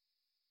be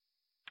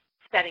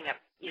setting up,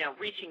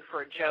 reaching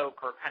for a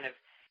joke, or kind of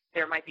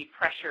there might be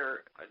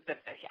pressure that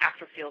the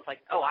actor feels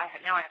like, oh,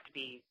 now I have to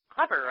be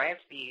clever, I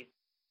have to be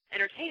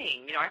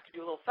entertaining, I have to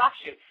do a little soft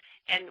shoot.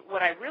 And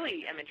what I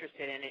really am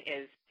interested in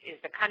is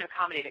the kind of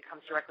comedy that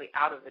comes directly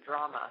out of the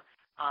drama.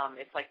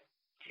 It's like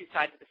two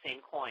sides of the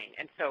same coin.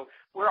 And so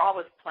we're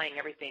always playing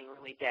everything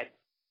really dead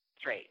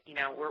straight.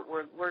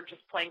 We're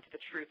just playing to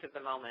the truth of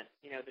the moment,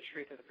 the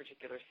truth of the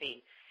particular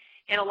scene.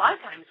 And a lot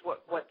of times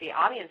what the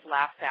audience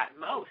laughs at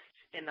most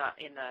in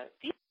the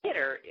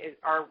theater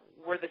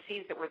were the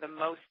scenes that were the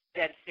most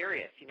dead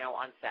serious,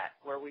 on set,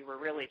 where we were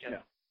really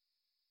just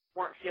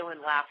weren't feeling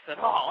laughs at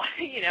all,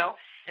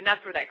 and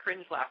that's where that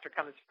cringe laughter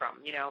comes from,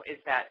 is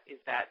that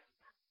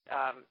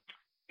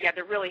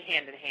they're really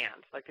hand in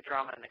hand. Like the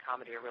drama and the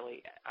comedy are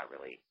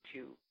really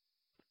two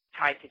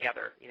tied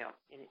together,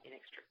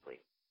 inextricably.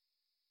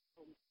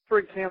 For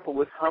example,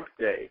 with Hump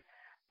Day,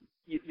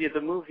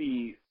 the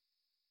movie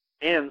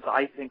ends,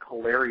 I think,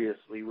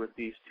 hilariously with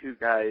these two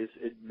guys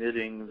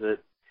admitting that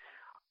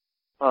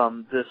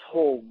this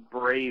whole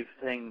brave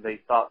thing they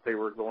thought they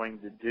were going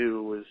to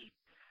do was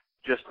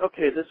just,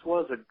 okay, this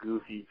was a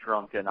goofy,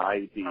 drunken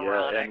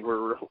idea, and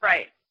we're...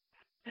 Right.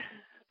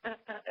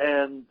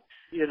 And,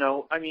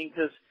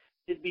 because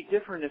it'd be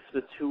different if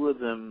the two of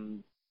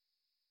them,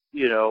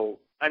 to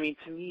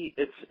me,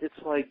 it's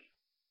like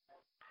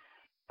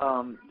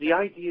the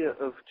idea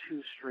of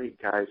two straight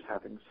guys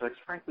having sex,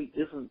 frankly,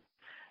 isn't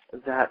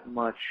that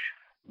much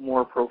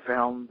more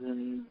profound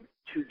than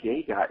two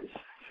gay guys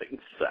having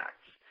sex.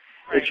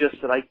 Right. It's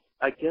just that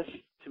I guess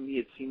to me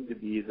it seemed to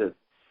be that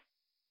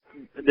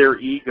their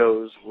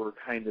egos were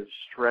kind of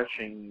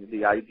stretching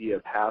the idea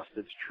past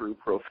its true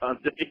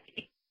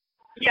profundity.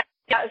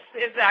 Yes,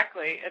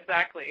 exactly.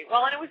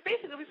 Well, and it was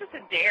just a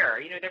dare.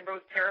 They're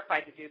both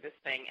terrified to do this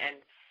thing, and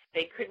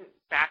they couldn't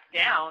back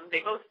down.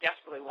 They both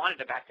desperately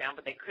wanted to back down,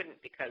 but they couldn't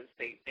because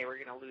they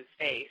were going to lose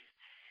face.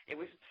 It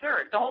was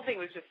absurd. The whole thing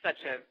was just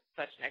such an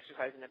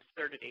exercise in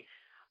absurdity.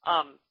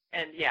 And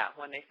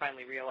when they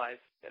finally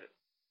realized that it's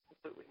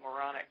completely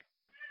moronic.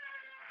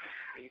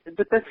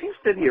 But that seems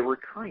to be a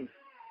recurring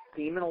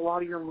theme in a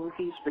lot of your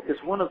movies, because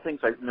one of the things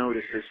I've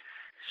noticed is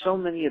so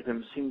many of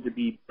them seem to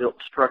be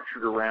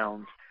structured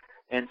around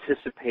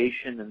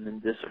anticipation and then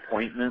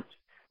disappointment.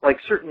 Like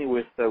certainly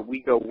with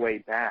We Go Way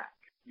Back,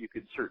 you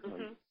could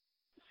certainly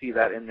see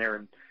that in there,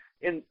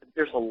 and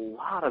there's a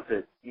lot of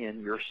it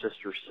in Your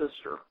Sister's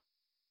Sister.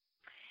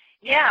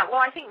 Yeah, well,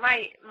 I think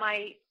my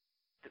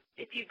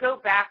if you go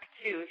back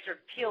to sort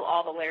of peel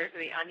all the layers of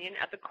the onion,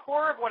 at the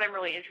core of what I'm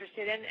really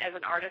interested in as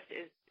an artist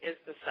is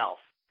the self,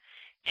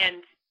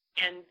 and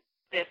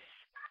this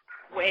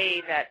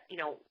way that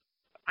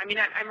I'm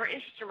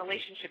interested in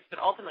relationships, but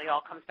ultimately it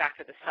all comes back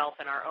to the self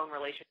and our own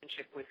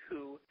relationship with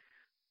who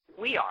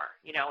we are,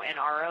 and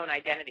our own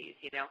identities,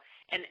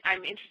 and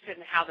I'm interested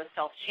in how the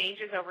self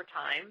changes over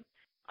time,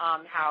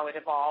 how it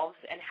evolves,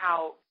 and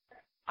how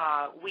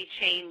we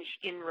change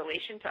in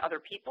relation to other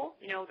people,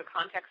 the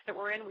context that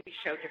we're in. We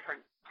show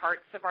different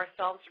parts of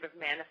ourselves sort of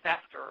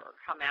manifest or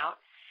come out.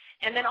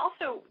 And then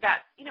also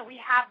that, we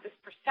have this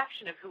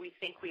perception of who we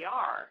think we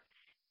are.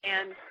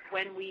 And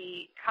when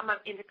we come up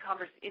into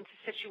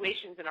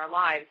situations in our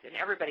lives, and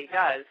everybody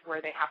does,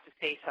 where they have to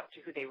face up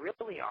to who they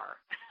really are,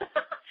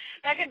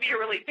 that can be a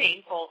really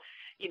painful,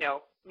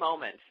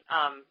 moment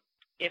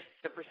if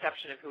the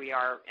perception of who we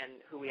are and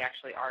who we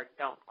actually are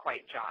don't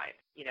quite jive,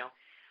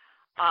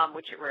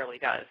 which it rarely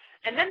does.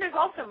 And then there's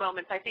also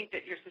moments, I think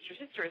that Your Sister's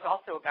Sister is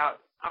also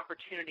about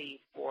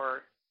opportunity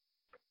for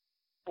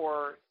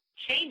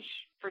change,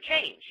 the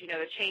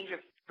change of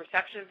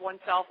perception of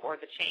oneself, or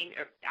the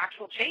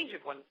actual change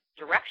of one's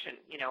direction,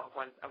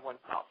 of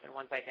oneself and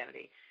one's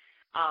identity.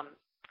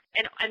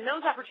 And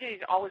those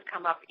opportunities always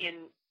come up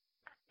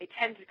they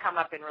tend to come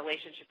up in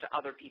relationship to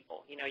other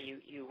people.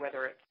 You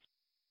whether it's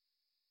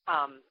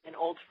an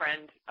old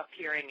friend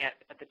appearing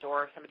at the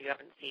door of somebody you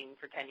haven't seen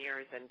for 10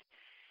 years, and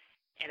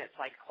it's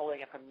like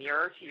holding up a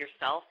mirror to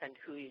yourself and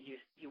who you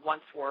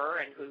once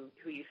were and who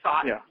you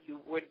thought you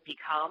would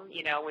become,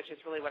 which is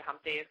really what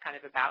Hump Day is kind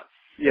of about.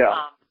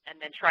 Yeah. And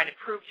then trying to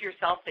prove to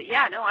yourself that,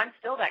 I'm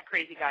still that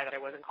crazy guy that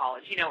I was in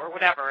college, or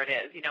whatever it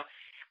is,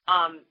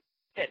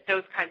 that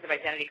those kinds of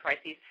identity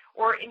crises.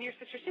 Or in Your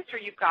Sister,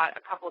 you've got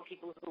a couple of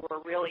people who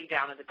are really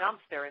down in the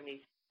dumps. They're in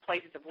these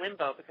places of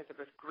limbo because of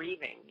this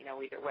grieving,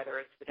 either whether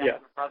it's the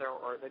death of a brother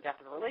or the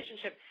death of a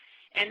relationship.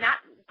 And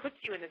that puts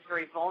you in this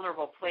very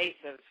vulnerable place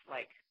of,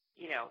 like,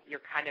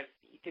 you're kind of,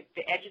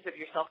 the edges of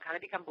yourself kind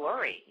of become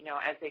blurry,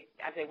 as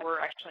they were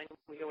actually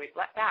when we always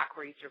let back,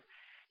 where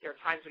there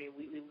are times when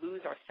we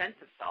lose our sense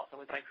of self, and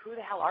we're like, who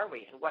the hell are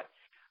we, and what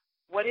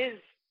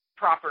is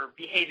proper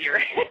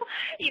behavior?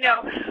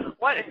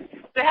 What is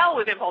the hell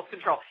with impulse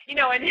control?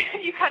 And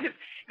you kind of,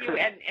 you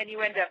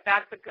end up,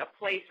 that's a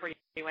place where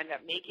you end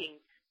up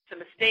making some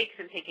mistakes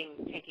and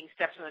taking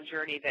steps on a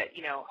journey that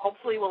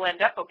hopefully will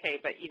end up okay,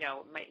 but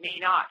may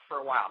not for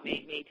a while,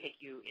 may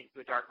take you into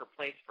a darker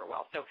place for a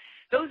while. So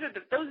those are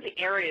the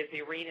areas,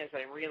 the arenas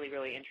that I'm really,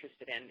 really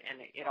interested in,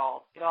 and it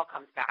all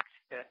comes back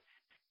to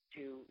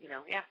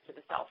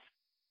the self.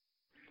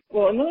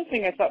 Well, another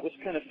thing I thought was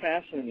kind of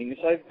fascinating is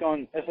as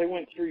I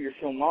went through your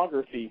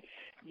filmography,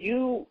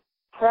 you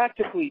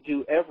practically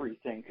do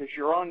everything because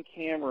you're on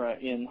camera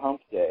in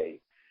Hump Day,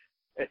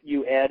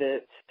 you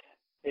edit,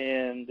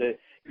 and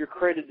you're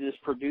credited as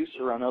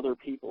producer on other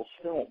people's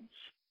films.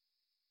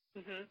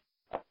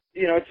 Mm-hmm.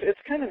 It's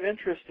kind of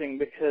interesting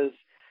because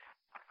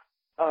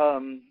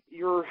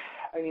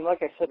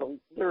like I said,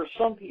 there are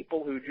some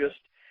people who just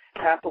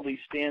happily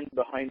stand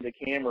behind the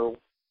camera.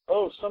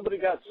 Oh, somebody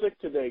got sick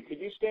today. Could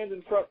you stand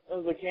in front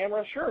of the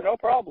camera? Sure, no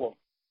problem.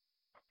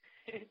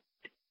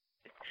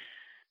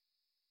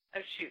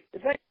 Oh, shoot.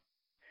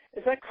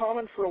 Is that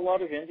common for a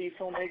lot of indie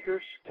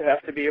filmmakers to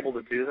have to be able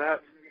to do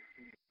that?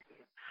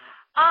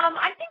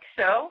 I think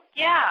so.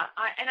 Yeah,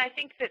 and I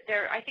think that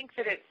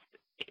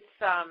it's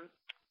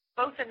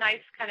both a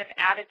nice kind of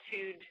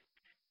attitude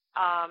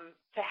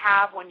to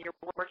have when you're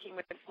working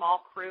with the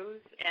small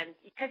crews, and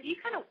because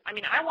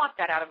I want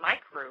that out of my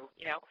crew.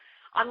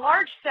 On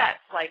large sets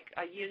like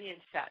a union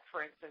set,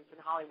 for instance, in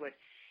Hollywood,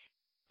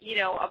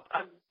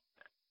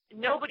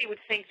 nobody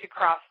would think to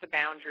cross the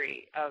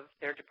boundary of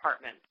their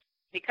department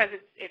because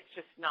it's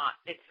just not.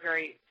 It's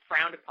very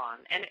frowned upon,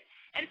 and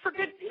for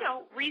good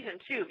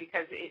reason too,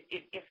 because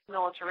it's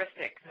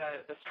militaristic.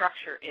 The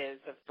structure is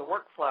of the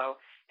workflow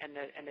and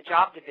the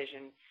job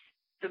division.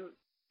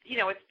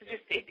 It's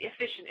just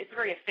efficient. It's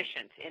very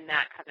efficient in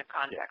that kind of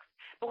context.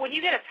 But when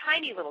you get a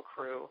tiny little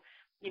crew,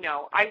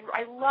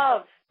 I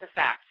love the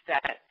fact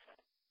that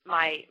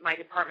my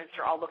departments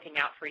are all looking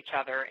out for each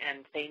other,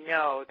 and they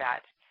know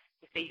that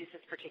if they use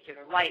this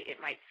particular light, it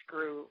might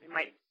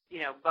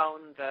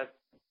bone the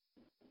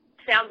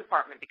sound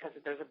department because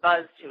there's a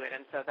buzz to it,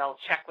 and so they'll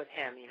check with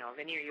him.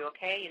 Vinny, are you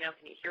okay?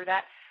 Can you hear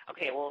that?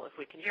 Okay, well, if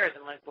we can hear it,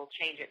 then we'll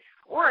change it.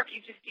 Or if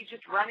you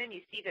just run in,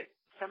 you see that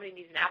somebody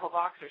needs an apple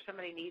box or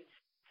somebody needs,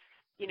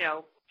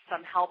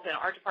 some help in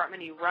our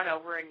department, you run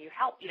over and you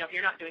help. If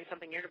you're not doing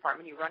something in your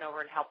department, you run over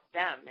and help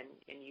them, and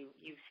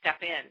you step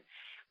in.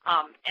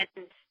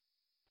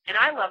 And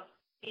I love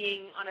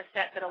being on a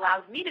set that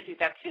allows me to do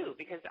that too,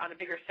 because on a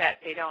bigger set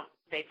they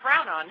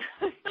frown on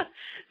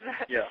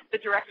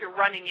the director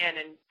running in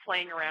and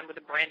playing around with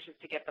the branches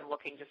to get them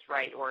looking just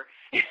right, or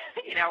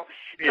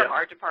from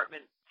our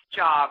department's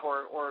job,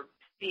 or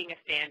being a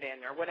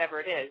stand-in or whatever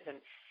it is.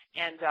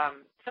 And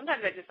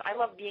sometimes I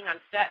love being on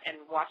set and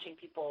watching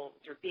people,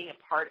 or being a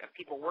part of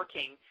people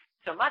working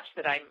so much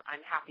that I'm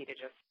happy to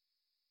just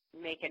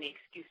make any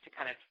excuse to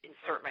kind of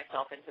insert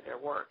myself into their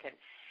work.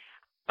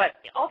 But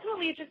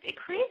ultimately, it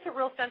creates a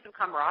real sense of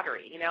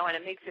camaraderie, and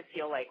it makes it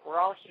feel like we're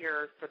all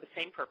here for the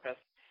same purpose,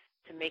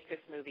 to make this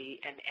movie,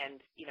 and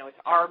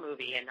it's our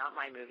movie and not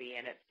my movie,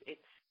 and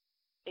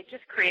it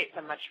just creates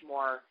a much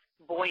more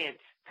buoyant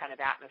kind of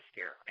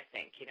atmosphere, I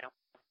think,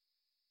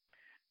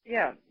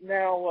 Yeah.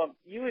 Now,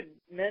 you had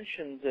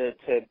mentioned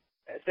that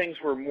things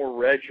were more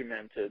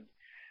regimented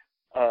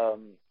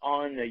on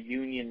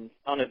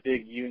a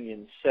big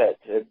union set,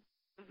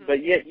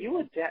 but yet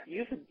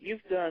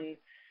you've done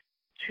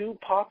 2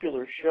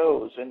 popular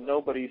shows, and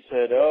nobody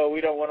said, "Oh,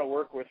 we don't want to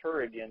work with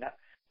her again."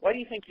 Why do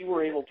you think you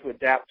were able to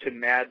adapt to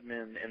Mad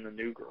Men and The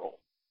New Girl?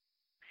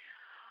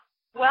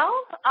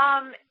 Well,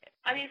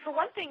 for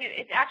one thing,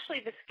 it's actually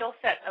the skill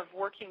set of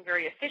working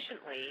very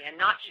efficiently and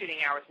not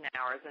shooting hours and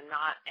hours, and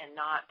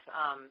not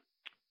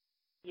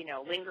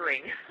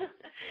lingering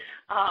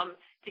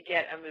to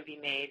get a movie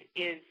made.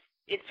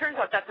 It turns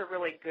out that's a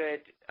really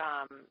good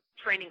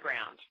training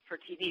ground for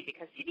TV,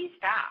 because TV is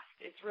fast.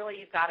 It's really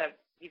you've got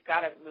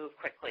to move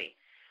quickly.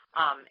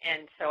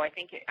 And so I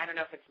think I don't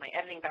know if it's my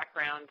editing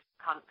background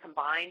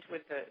combined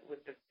with the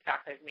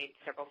fact that I've made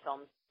several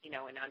films, in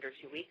under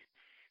 2 weeks.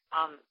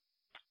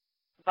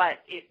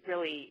 but it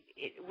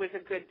was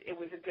a good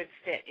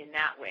fit in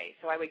that way.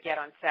 So I would get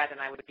on set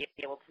and I would be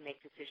able to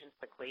make decisions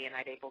quickly, and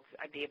I'd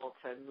be able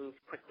to move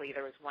quickly.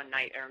 There was one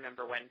night I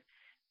remember when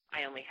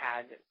I only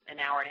had an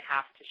hour and a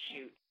half to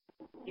shoot,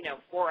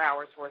 4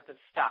 hours worth of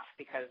stuff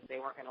because they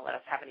weren't going to let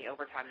us have any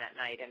overtime that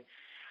night, and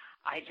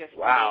I just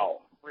made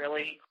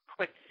really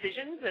quick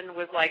decisions and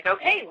was like,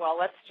 okay, well,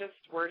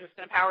 we're just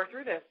going to power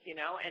through this,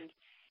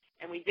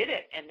 and we did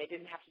it, and they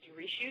didn't have to do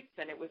reshoots,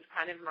 and it was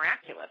kind of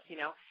miraculous,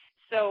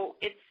 So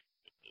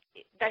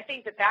I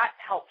think that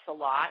helps a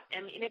lot.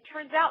 And it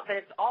turns out that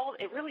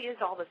it really is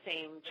all the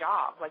same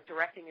job. Like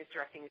directing is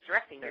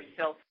directing. There's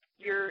still,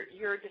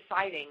 you're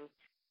deciding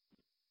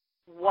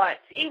what,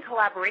 in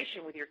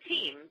collaboration with your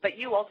team, but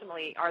you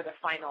ultimately are the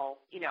final,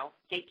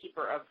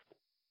 gatekeeper of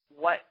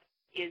what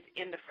is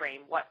in the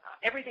frame,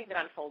 everything that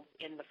unfolds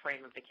in the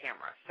frame of the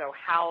camera. So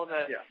how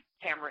the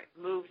camera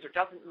moves or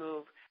doesn't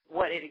move,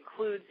 what it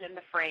includes in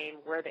the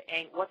frame, what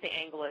the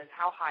angle is,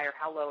 how high or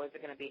how low is it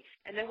going to be,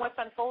 and then what's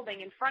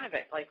unfolding in front of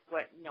it, like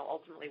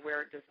ultimately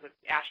where does the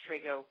ashtray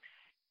go,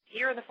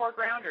 here in the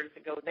foreground or does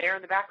it go there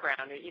in the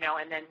background, and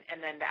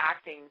then the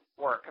acting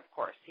work, of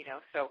course,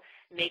 so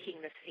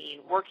making the scene,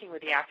 working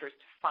with the actors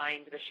to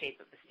find the shape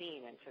of the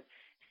scene and to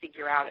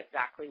figure out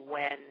exactly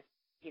when,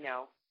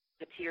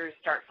 the tears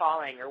start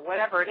falling or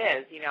whatever it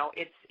is,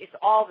 it's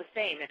all the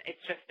same, and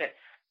it's just that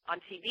on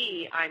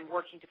TV, I'm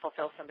working to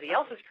fulfill somebody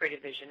else's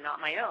creative vision,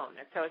 not my own.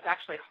 And so it's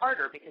actually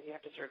harder because you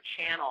have to sort of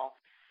channel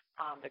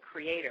the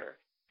creator.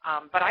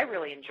 But I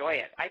really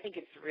enjoy it. I think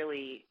it's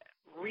really,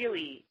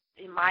 really,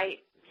 my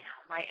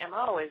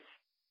MO is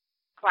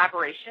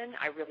collaboration.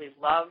 I really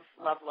love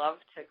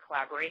to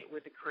collaborate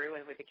with the crew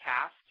and with the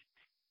cast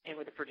and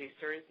with the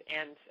producers.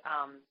 And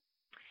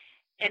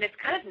it's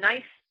kind of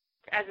nice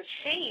as a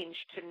change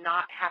to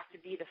not have to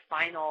be the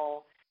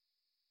final,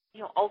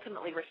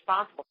 ultimately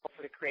responsible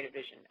for the creative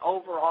vision,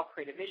 overall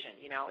creative vision.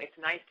 It's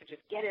nice to just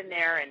get in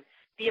there and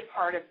be a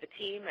part of the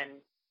team and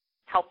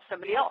help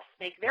somebody else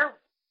make their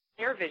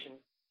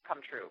vision come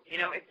true.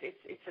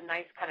 It's a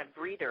nice kind of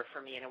breather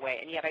for me in a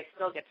way, and yet I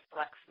still get to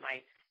flex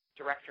my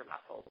director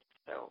muscles.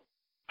 So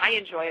I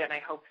enjoy it, and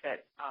I hope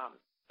that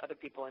other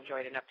people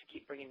enjoy it enough to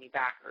keep bringing me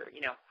back or,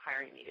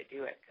 hiring me to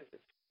do it, because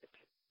it's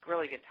a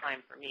really good time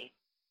for me.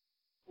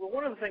 Well,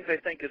 one of the things I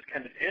think is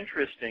kind of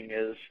interesting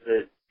is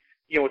that,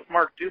 with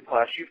Mark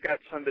Duplass, you've got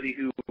somebody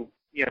who,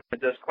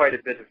 does quite a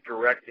bit of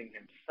directing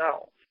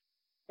himself.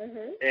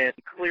 Mm-hmm. And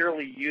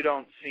clearly you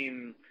don't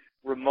seem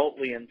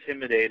remotely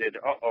intimidated.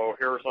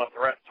 Here's a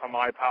threat to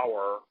my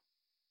power.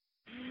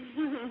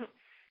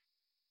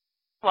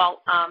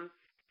 Well,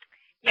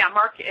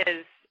 Mark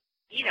is,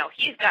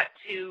 he's got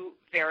two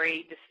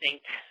very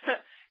distinct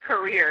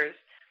careers,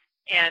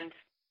 and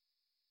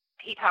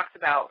he talks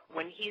about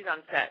when he's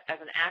on set as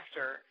an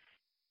actor,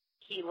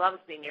 he loves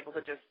being able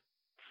to just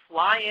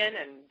fly in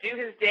and do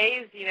his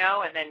days,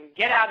 and then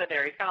get out of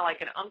there. He's kind of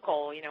like an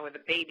uncle, with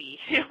a baby.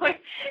 He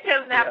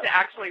doesn't have to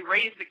actually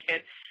raise the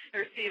kid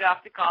or see it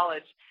off to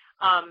college.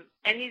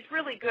 And he's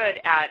really good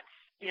at,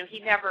 I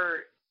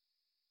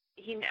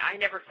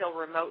never feel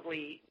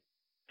remotely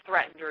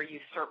threatened or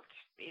usurped,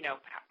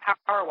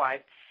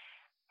 power-wise.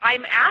 I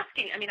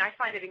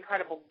find it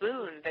incredible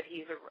boon that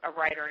he's a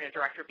writer and a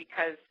director,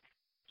 because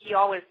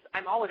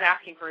I'm always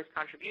asking for his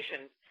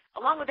contributions,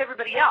 along with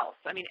everybody else.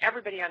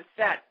 Everybody on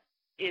set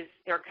is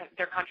their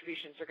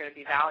contributions are going to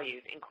be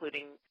valued,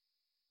 including,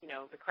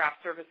 the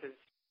craft services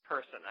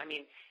person.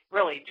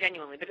 Really,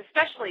 genuinely, but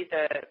especially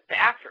the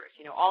actors.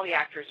 All the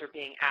actors are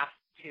being asked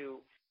to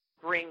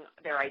bring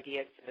their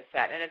ideas to the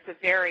set, and it's a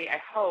very,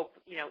 I hope,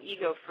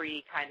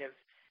 ego-free kind of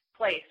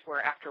place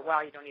where after a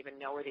while you don't even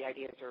know where the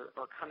ideas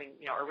are coming,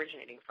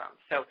 originating from.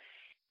 So,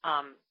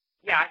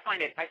 I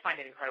find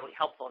it incredibly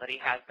helpful that he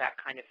has that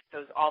kind of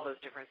all those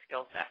different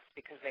skill sets,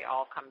 because they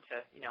all come to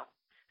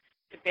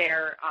to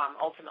bear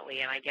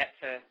ultimately, and I get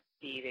to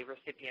be the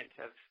recipient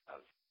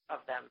of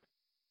them.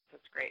 So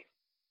it's great.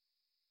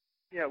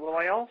 Yeah, well,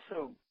 I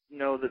also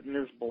know that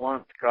Ms.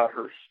 Blunt got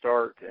her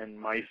start in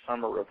My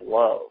Summer of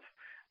Love.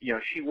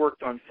 She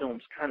worked on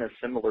films kind of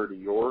similar to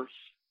yours.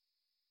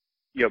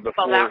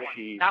 Before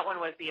that one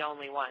was the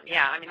only one.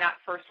 Yeah, that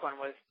first one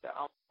was the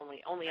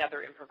only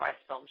other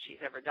improvised film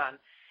she's ever done.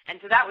 And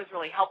so that was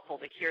really helpful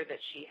to hear that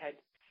she had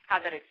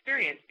that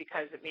experience,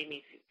 because it made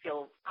me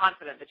feel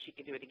confident that she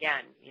could do it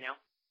again,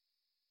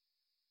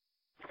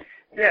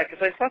 Yeah, because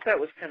I thought that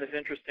was kind of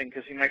interesting,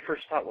 because my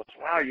first thought was,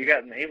 wow, you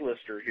got an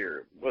A-lister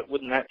here.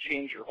 Wouldn't that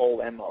change your whole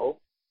MO?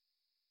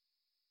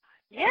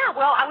 Yeah,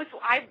 well,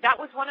 that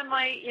was one of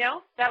my,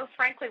 that was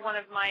frankly one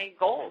of my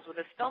goals with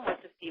this film, was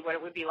to see what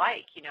it would be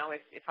like,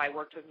 if I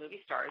worked with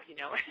movie stars,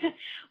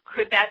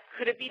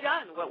 could it be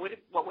done? What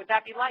would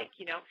that be like,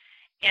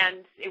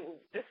 And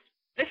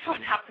this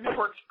one happened to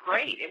work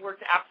great. It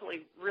worked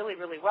absolutely really,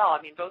 really well.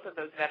 Both of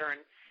those veteran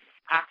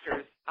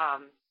actors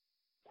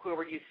who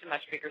were used to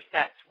much bigger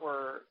sets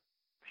were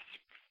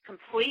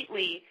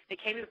they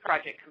came to the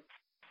project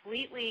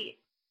completely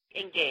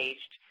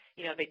engaged.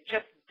 They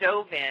just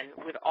dove in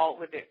with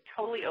a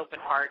totally open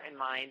heart and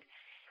mind,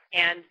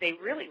 and they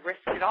really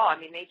risked it all. I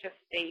mean, I just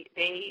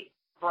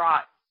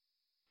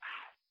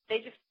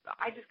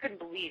couldn't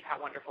believe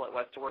how wonderful it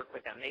was to work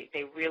with them.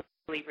 They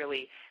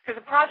really, because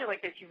a project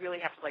like this, you really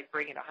have to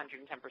bring it 110%.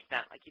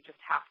 Like, you just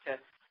have to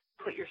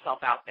put yourself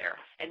out there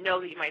and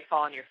know that you might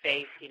fall on your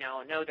face,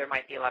 know there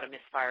might be a lot of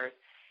misfires,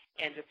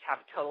 and just have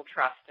total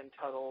trust and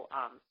total,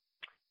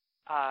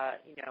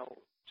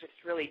 just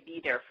really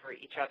be there for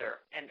each other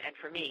and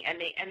for me.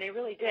 And they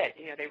really did.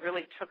 They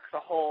really took the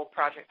whole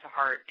project to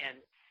heart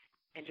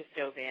and just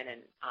dove in.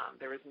 And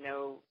there was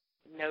no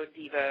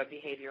diva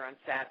behavior on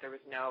set. There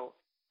was no,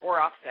 or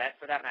offset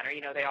for that matter.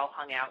 They all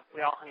hung out.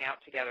 We all hung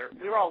out together.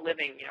 We were all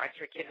living. I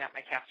sort of kidnapped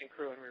my cast and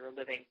crew, and we were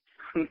living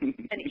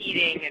and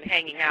eating and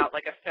hanging out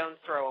like a stone's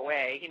throw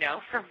away,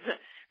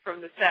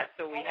 from the set.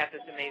 So we had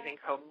this amazing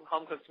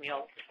home cooked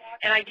meal.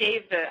 And I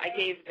gave the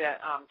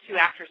two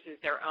actresses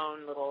their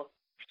own little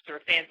sort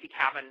of fancy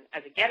cabin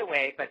as a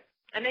getaway,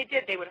 and they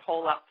did. They would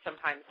hole up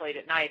sometimes late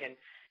at night and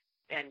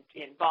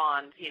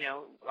bond,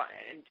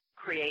 and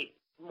create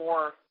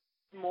more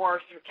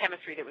sort of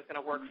chemistry that was going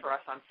to work for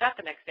us on set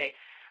the next day.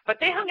 But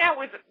they hung out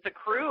with the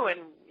crew and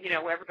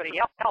everybody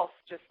else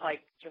just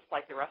like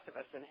the rest of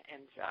us, and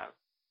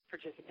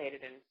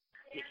participated in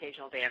the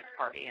occasional dance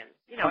party, and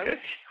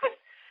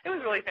it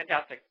was really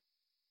fantastic.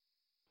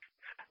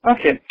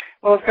 Okay,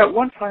 well, I've got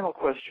one final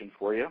question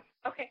for you.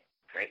 Okay,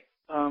 great.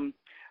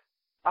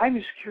 I'm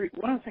just curious.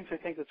 One of the things I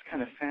think that's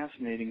kind of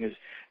fascinating is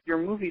your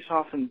movies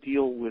often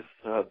deal with,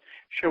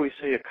 shall we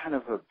say, a kind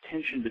of a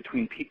tension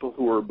between people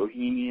who are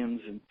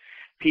bohemians and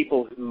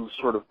people who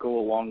sort of go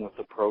along with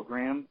the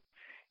program.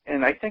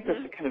 And I think that's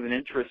a kind of an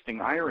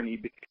interesting irony,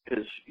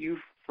 because you,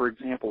 for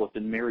example, have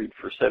been married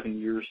for 20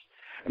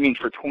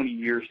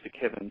 years to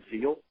Kevin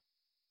Zeal.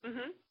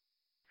 Mm-hmm.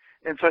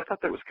 And so I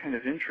thought that was kind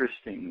of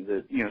interesting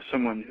that,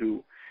 someone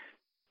who,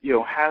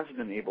 has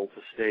been able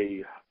to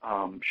stay,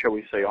 shall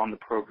we say, on the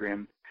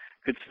program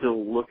could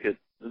still look at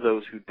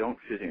those who don't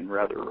fit in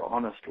rather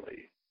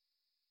honestly.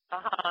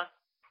 Uh-huh.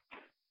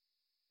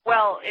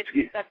 Well,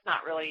 that's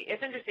not really,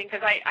 it's interesting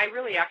because I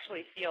really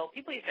actually feel,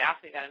 people used to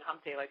ask me that in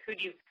Hump Day, like, who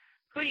do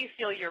you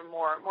feel you're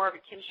more of a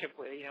kinship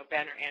with,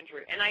 Ben or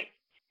Andrew? And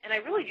I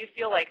really do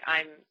feel like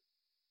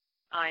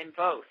I'm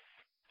both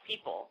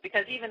people,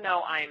 because even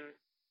though I'm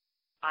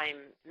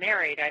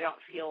married, I don't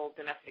feel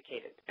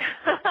domesticated.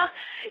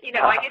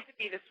 I get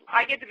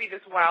to be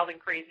this wild and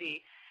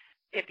crazy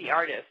hippie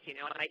artist, and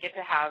I get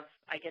to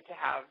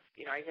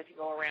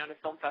go around to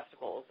film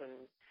festivals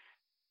and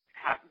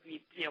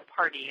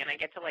party, and I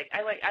get to I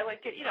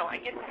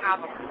get to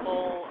have a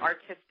full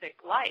artistic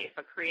life,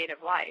 a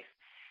creative life.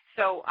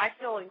 So I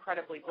feel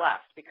incredibly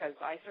blessed because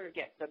I sort of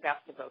get the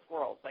best of both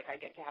worlds. Like, I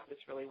get to have this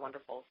really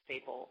wonderful,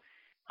 stable,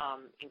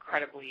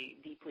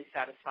 incredibly deeply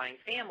satisfying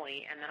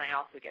family, and then I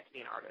also get to be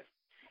an artist.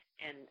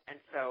 And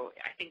so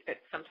I think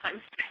that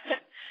sometimes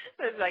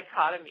the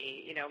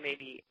dichotomy,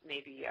 maybe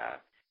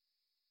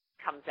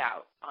comes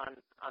out on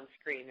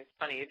screen. It's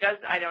funny. It does.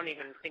 I don't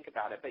even think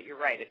about it, but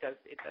you're right. It does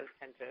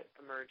tend to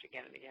emerge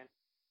again and again.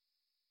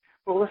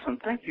 Well,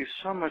 listen, thank you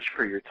so much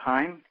for your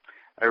time.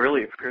 I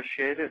really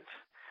appreciate it.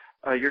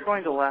 You're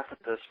going to laugh at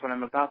this, but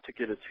I'm about to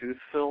get a tooth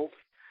filled.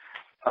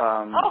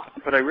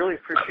 But I really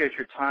appreciate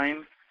your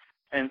time,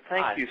 and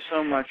thank you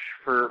so much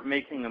for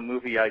making a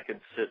movie I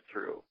could sit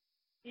through.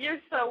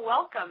 You're so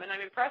welcome, and I'm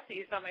impressed that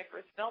you saw my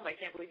first film. I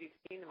can't believe you've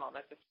seen them all.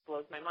 That just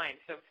blows my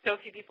mind. So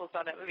few people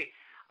saw that movie.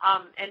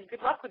 And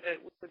good luck with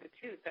the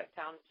tooth. That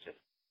sounds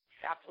just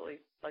absolutely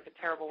like a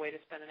terrible way to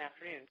spend an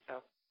afternoon.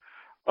 So.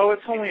 Oh,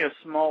 it's only a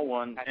small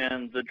one,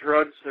 and the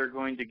drugs they're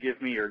going to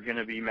give me are going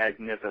to be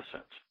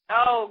magnificent.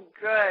 Oh,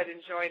 good.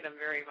 Enjoy them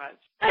very much.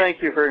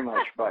 Thank you very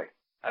much. Bye.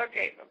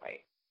 Okay, bye-bye.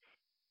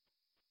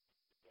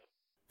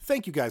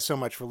 Thank you guys so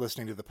much for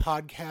listening to the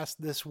podcast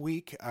this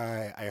week.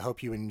 I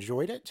hope you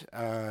enjoyed it.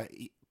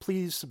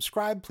 Please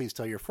subscribe. Please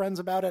tell your friends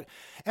about it.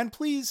 And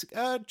please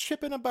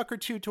chip in $1 or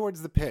 $2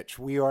 towards the pitch.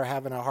 We are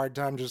having a hard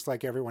time just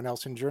like everyone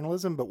else in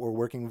journalism, but we're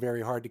working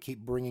very hard to keep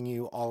bringing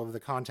you all of the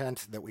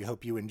content that we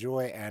hope you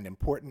enjoy and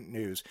important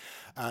news.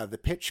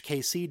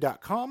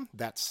 thepitchkc.com,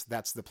 that's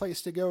the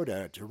place to go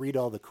to read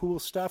all the cool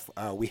stuff.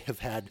 We have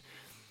had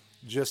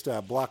just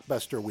a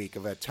blockbuster week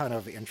of a ton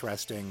of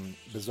interesting,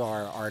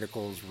 bizarre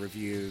articles,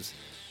 reviews,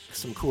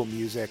 some cool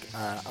music,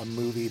 a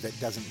movie that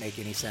doesn't make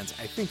any sense.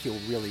 I think you'll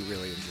really,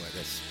 really enjoy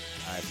this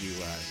if you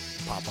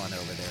pop on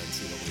over there and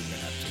see what we've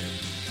been up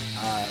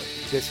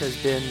to. This has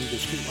been the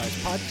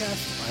Streetwise Podcast.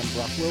 I'm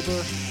Brock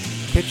Wilbur.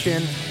 Pitch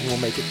in, and we'll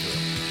make it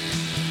through.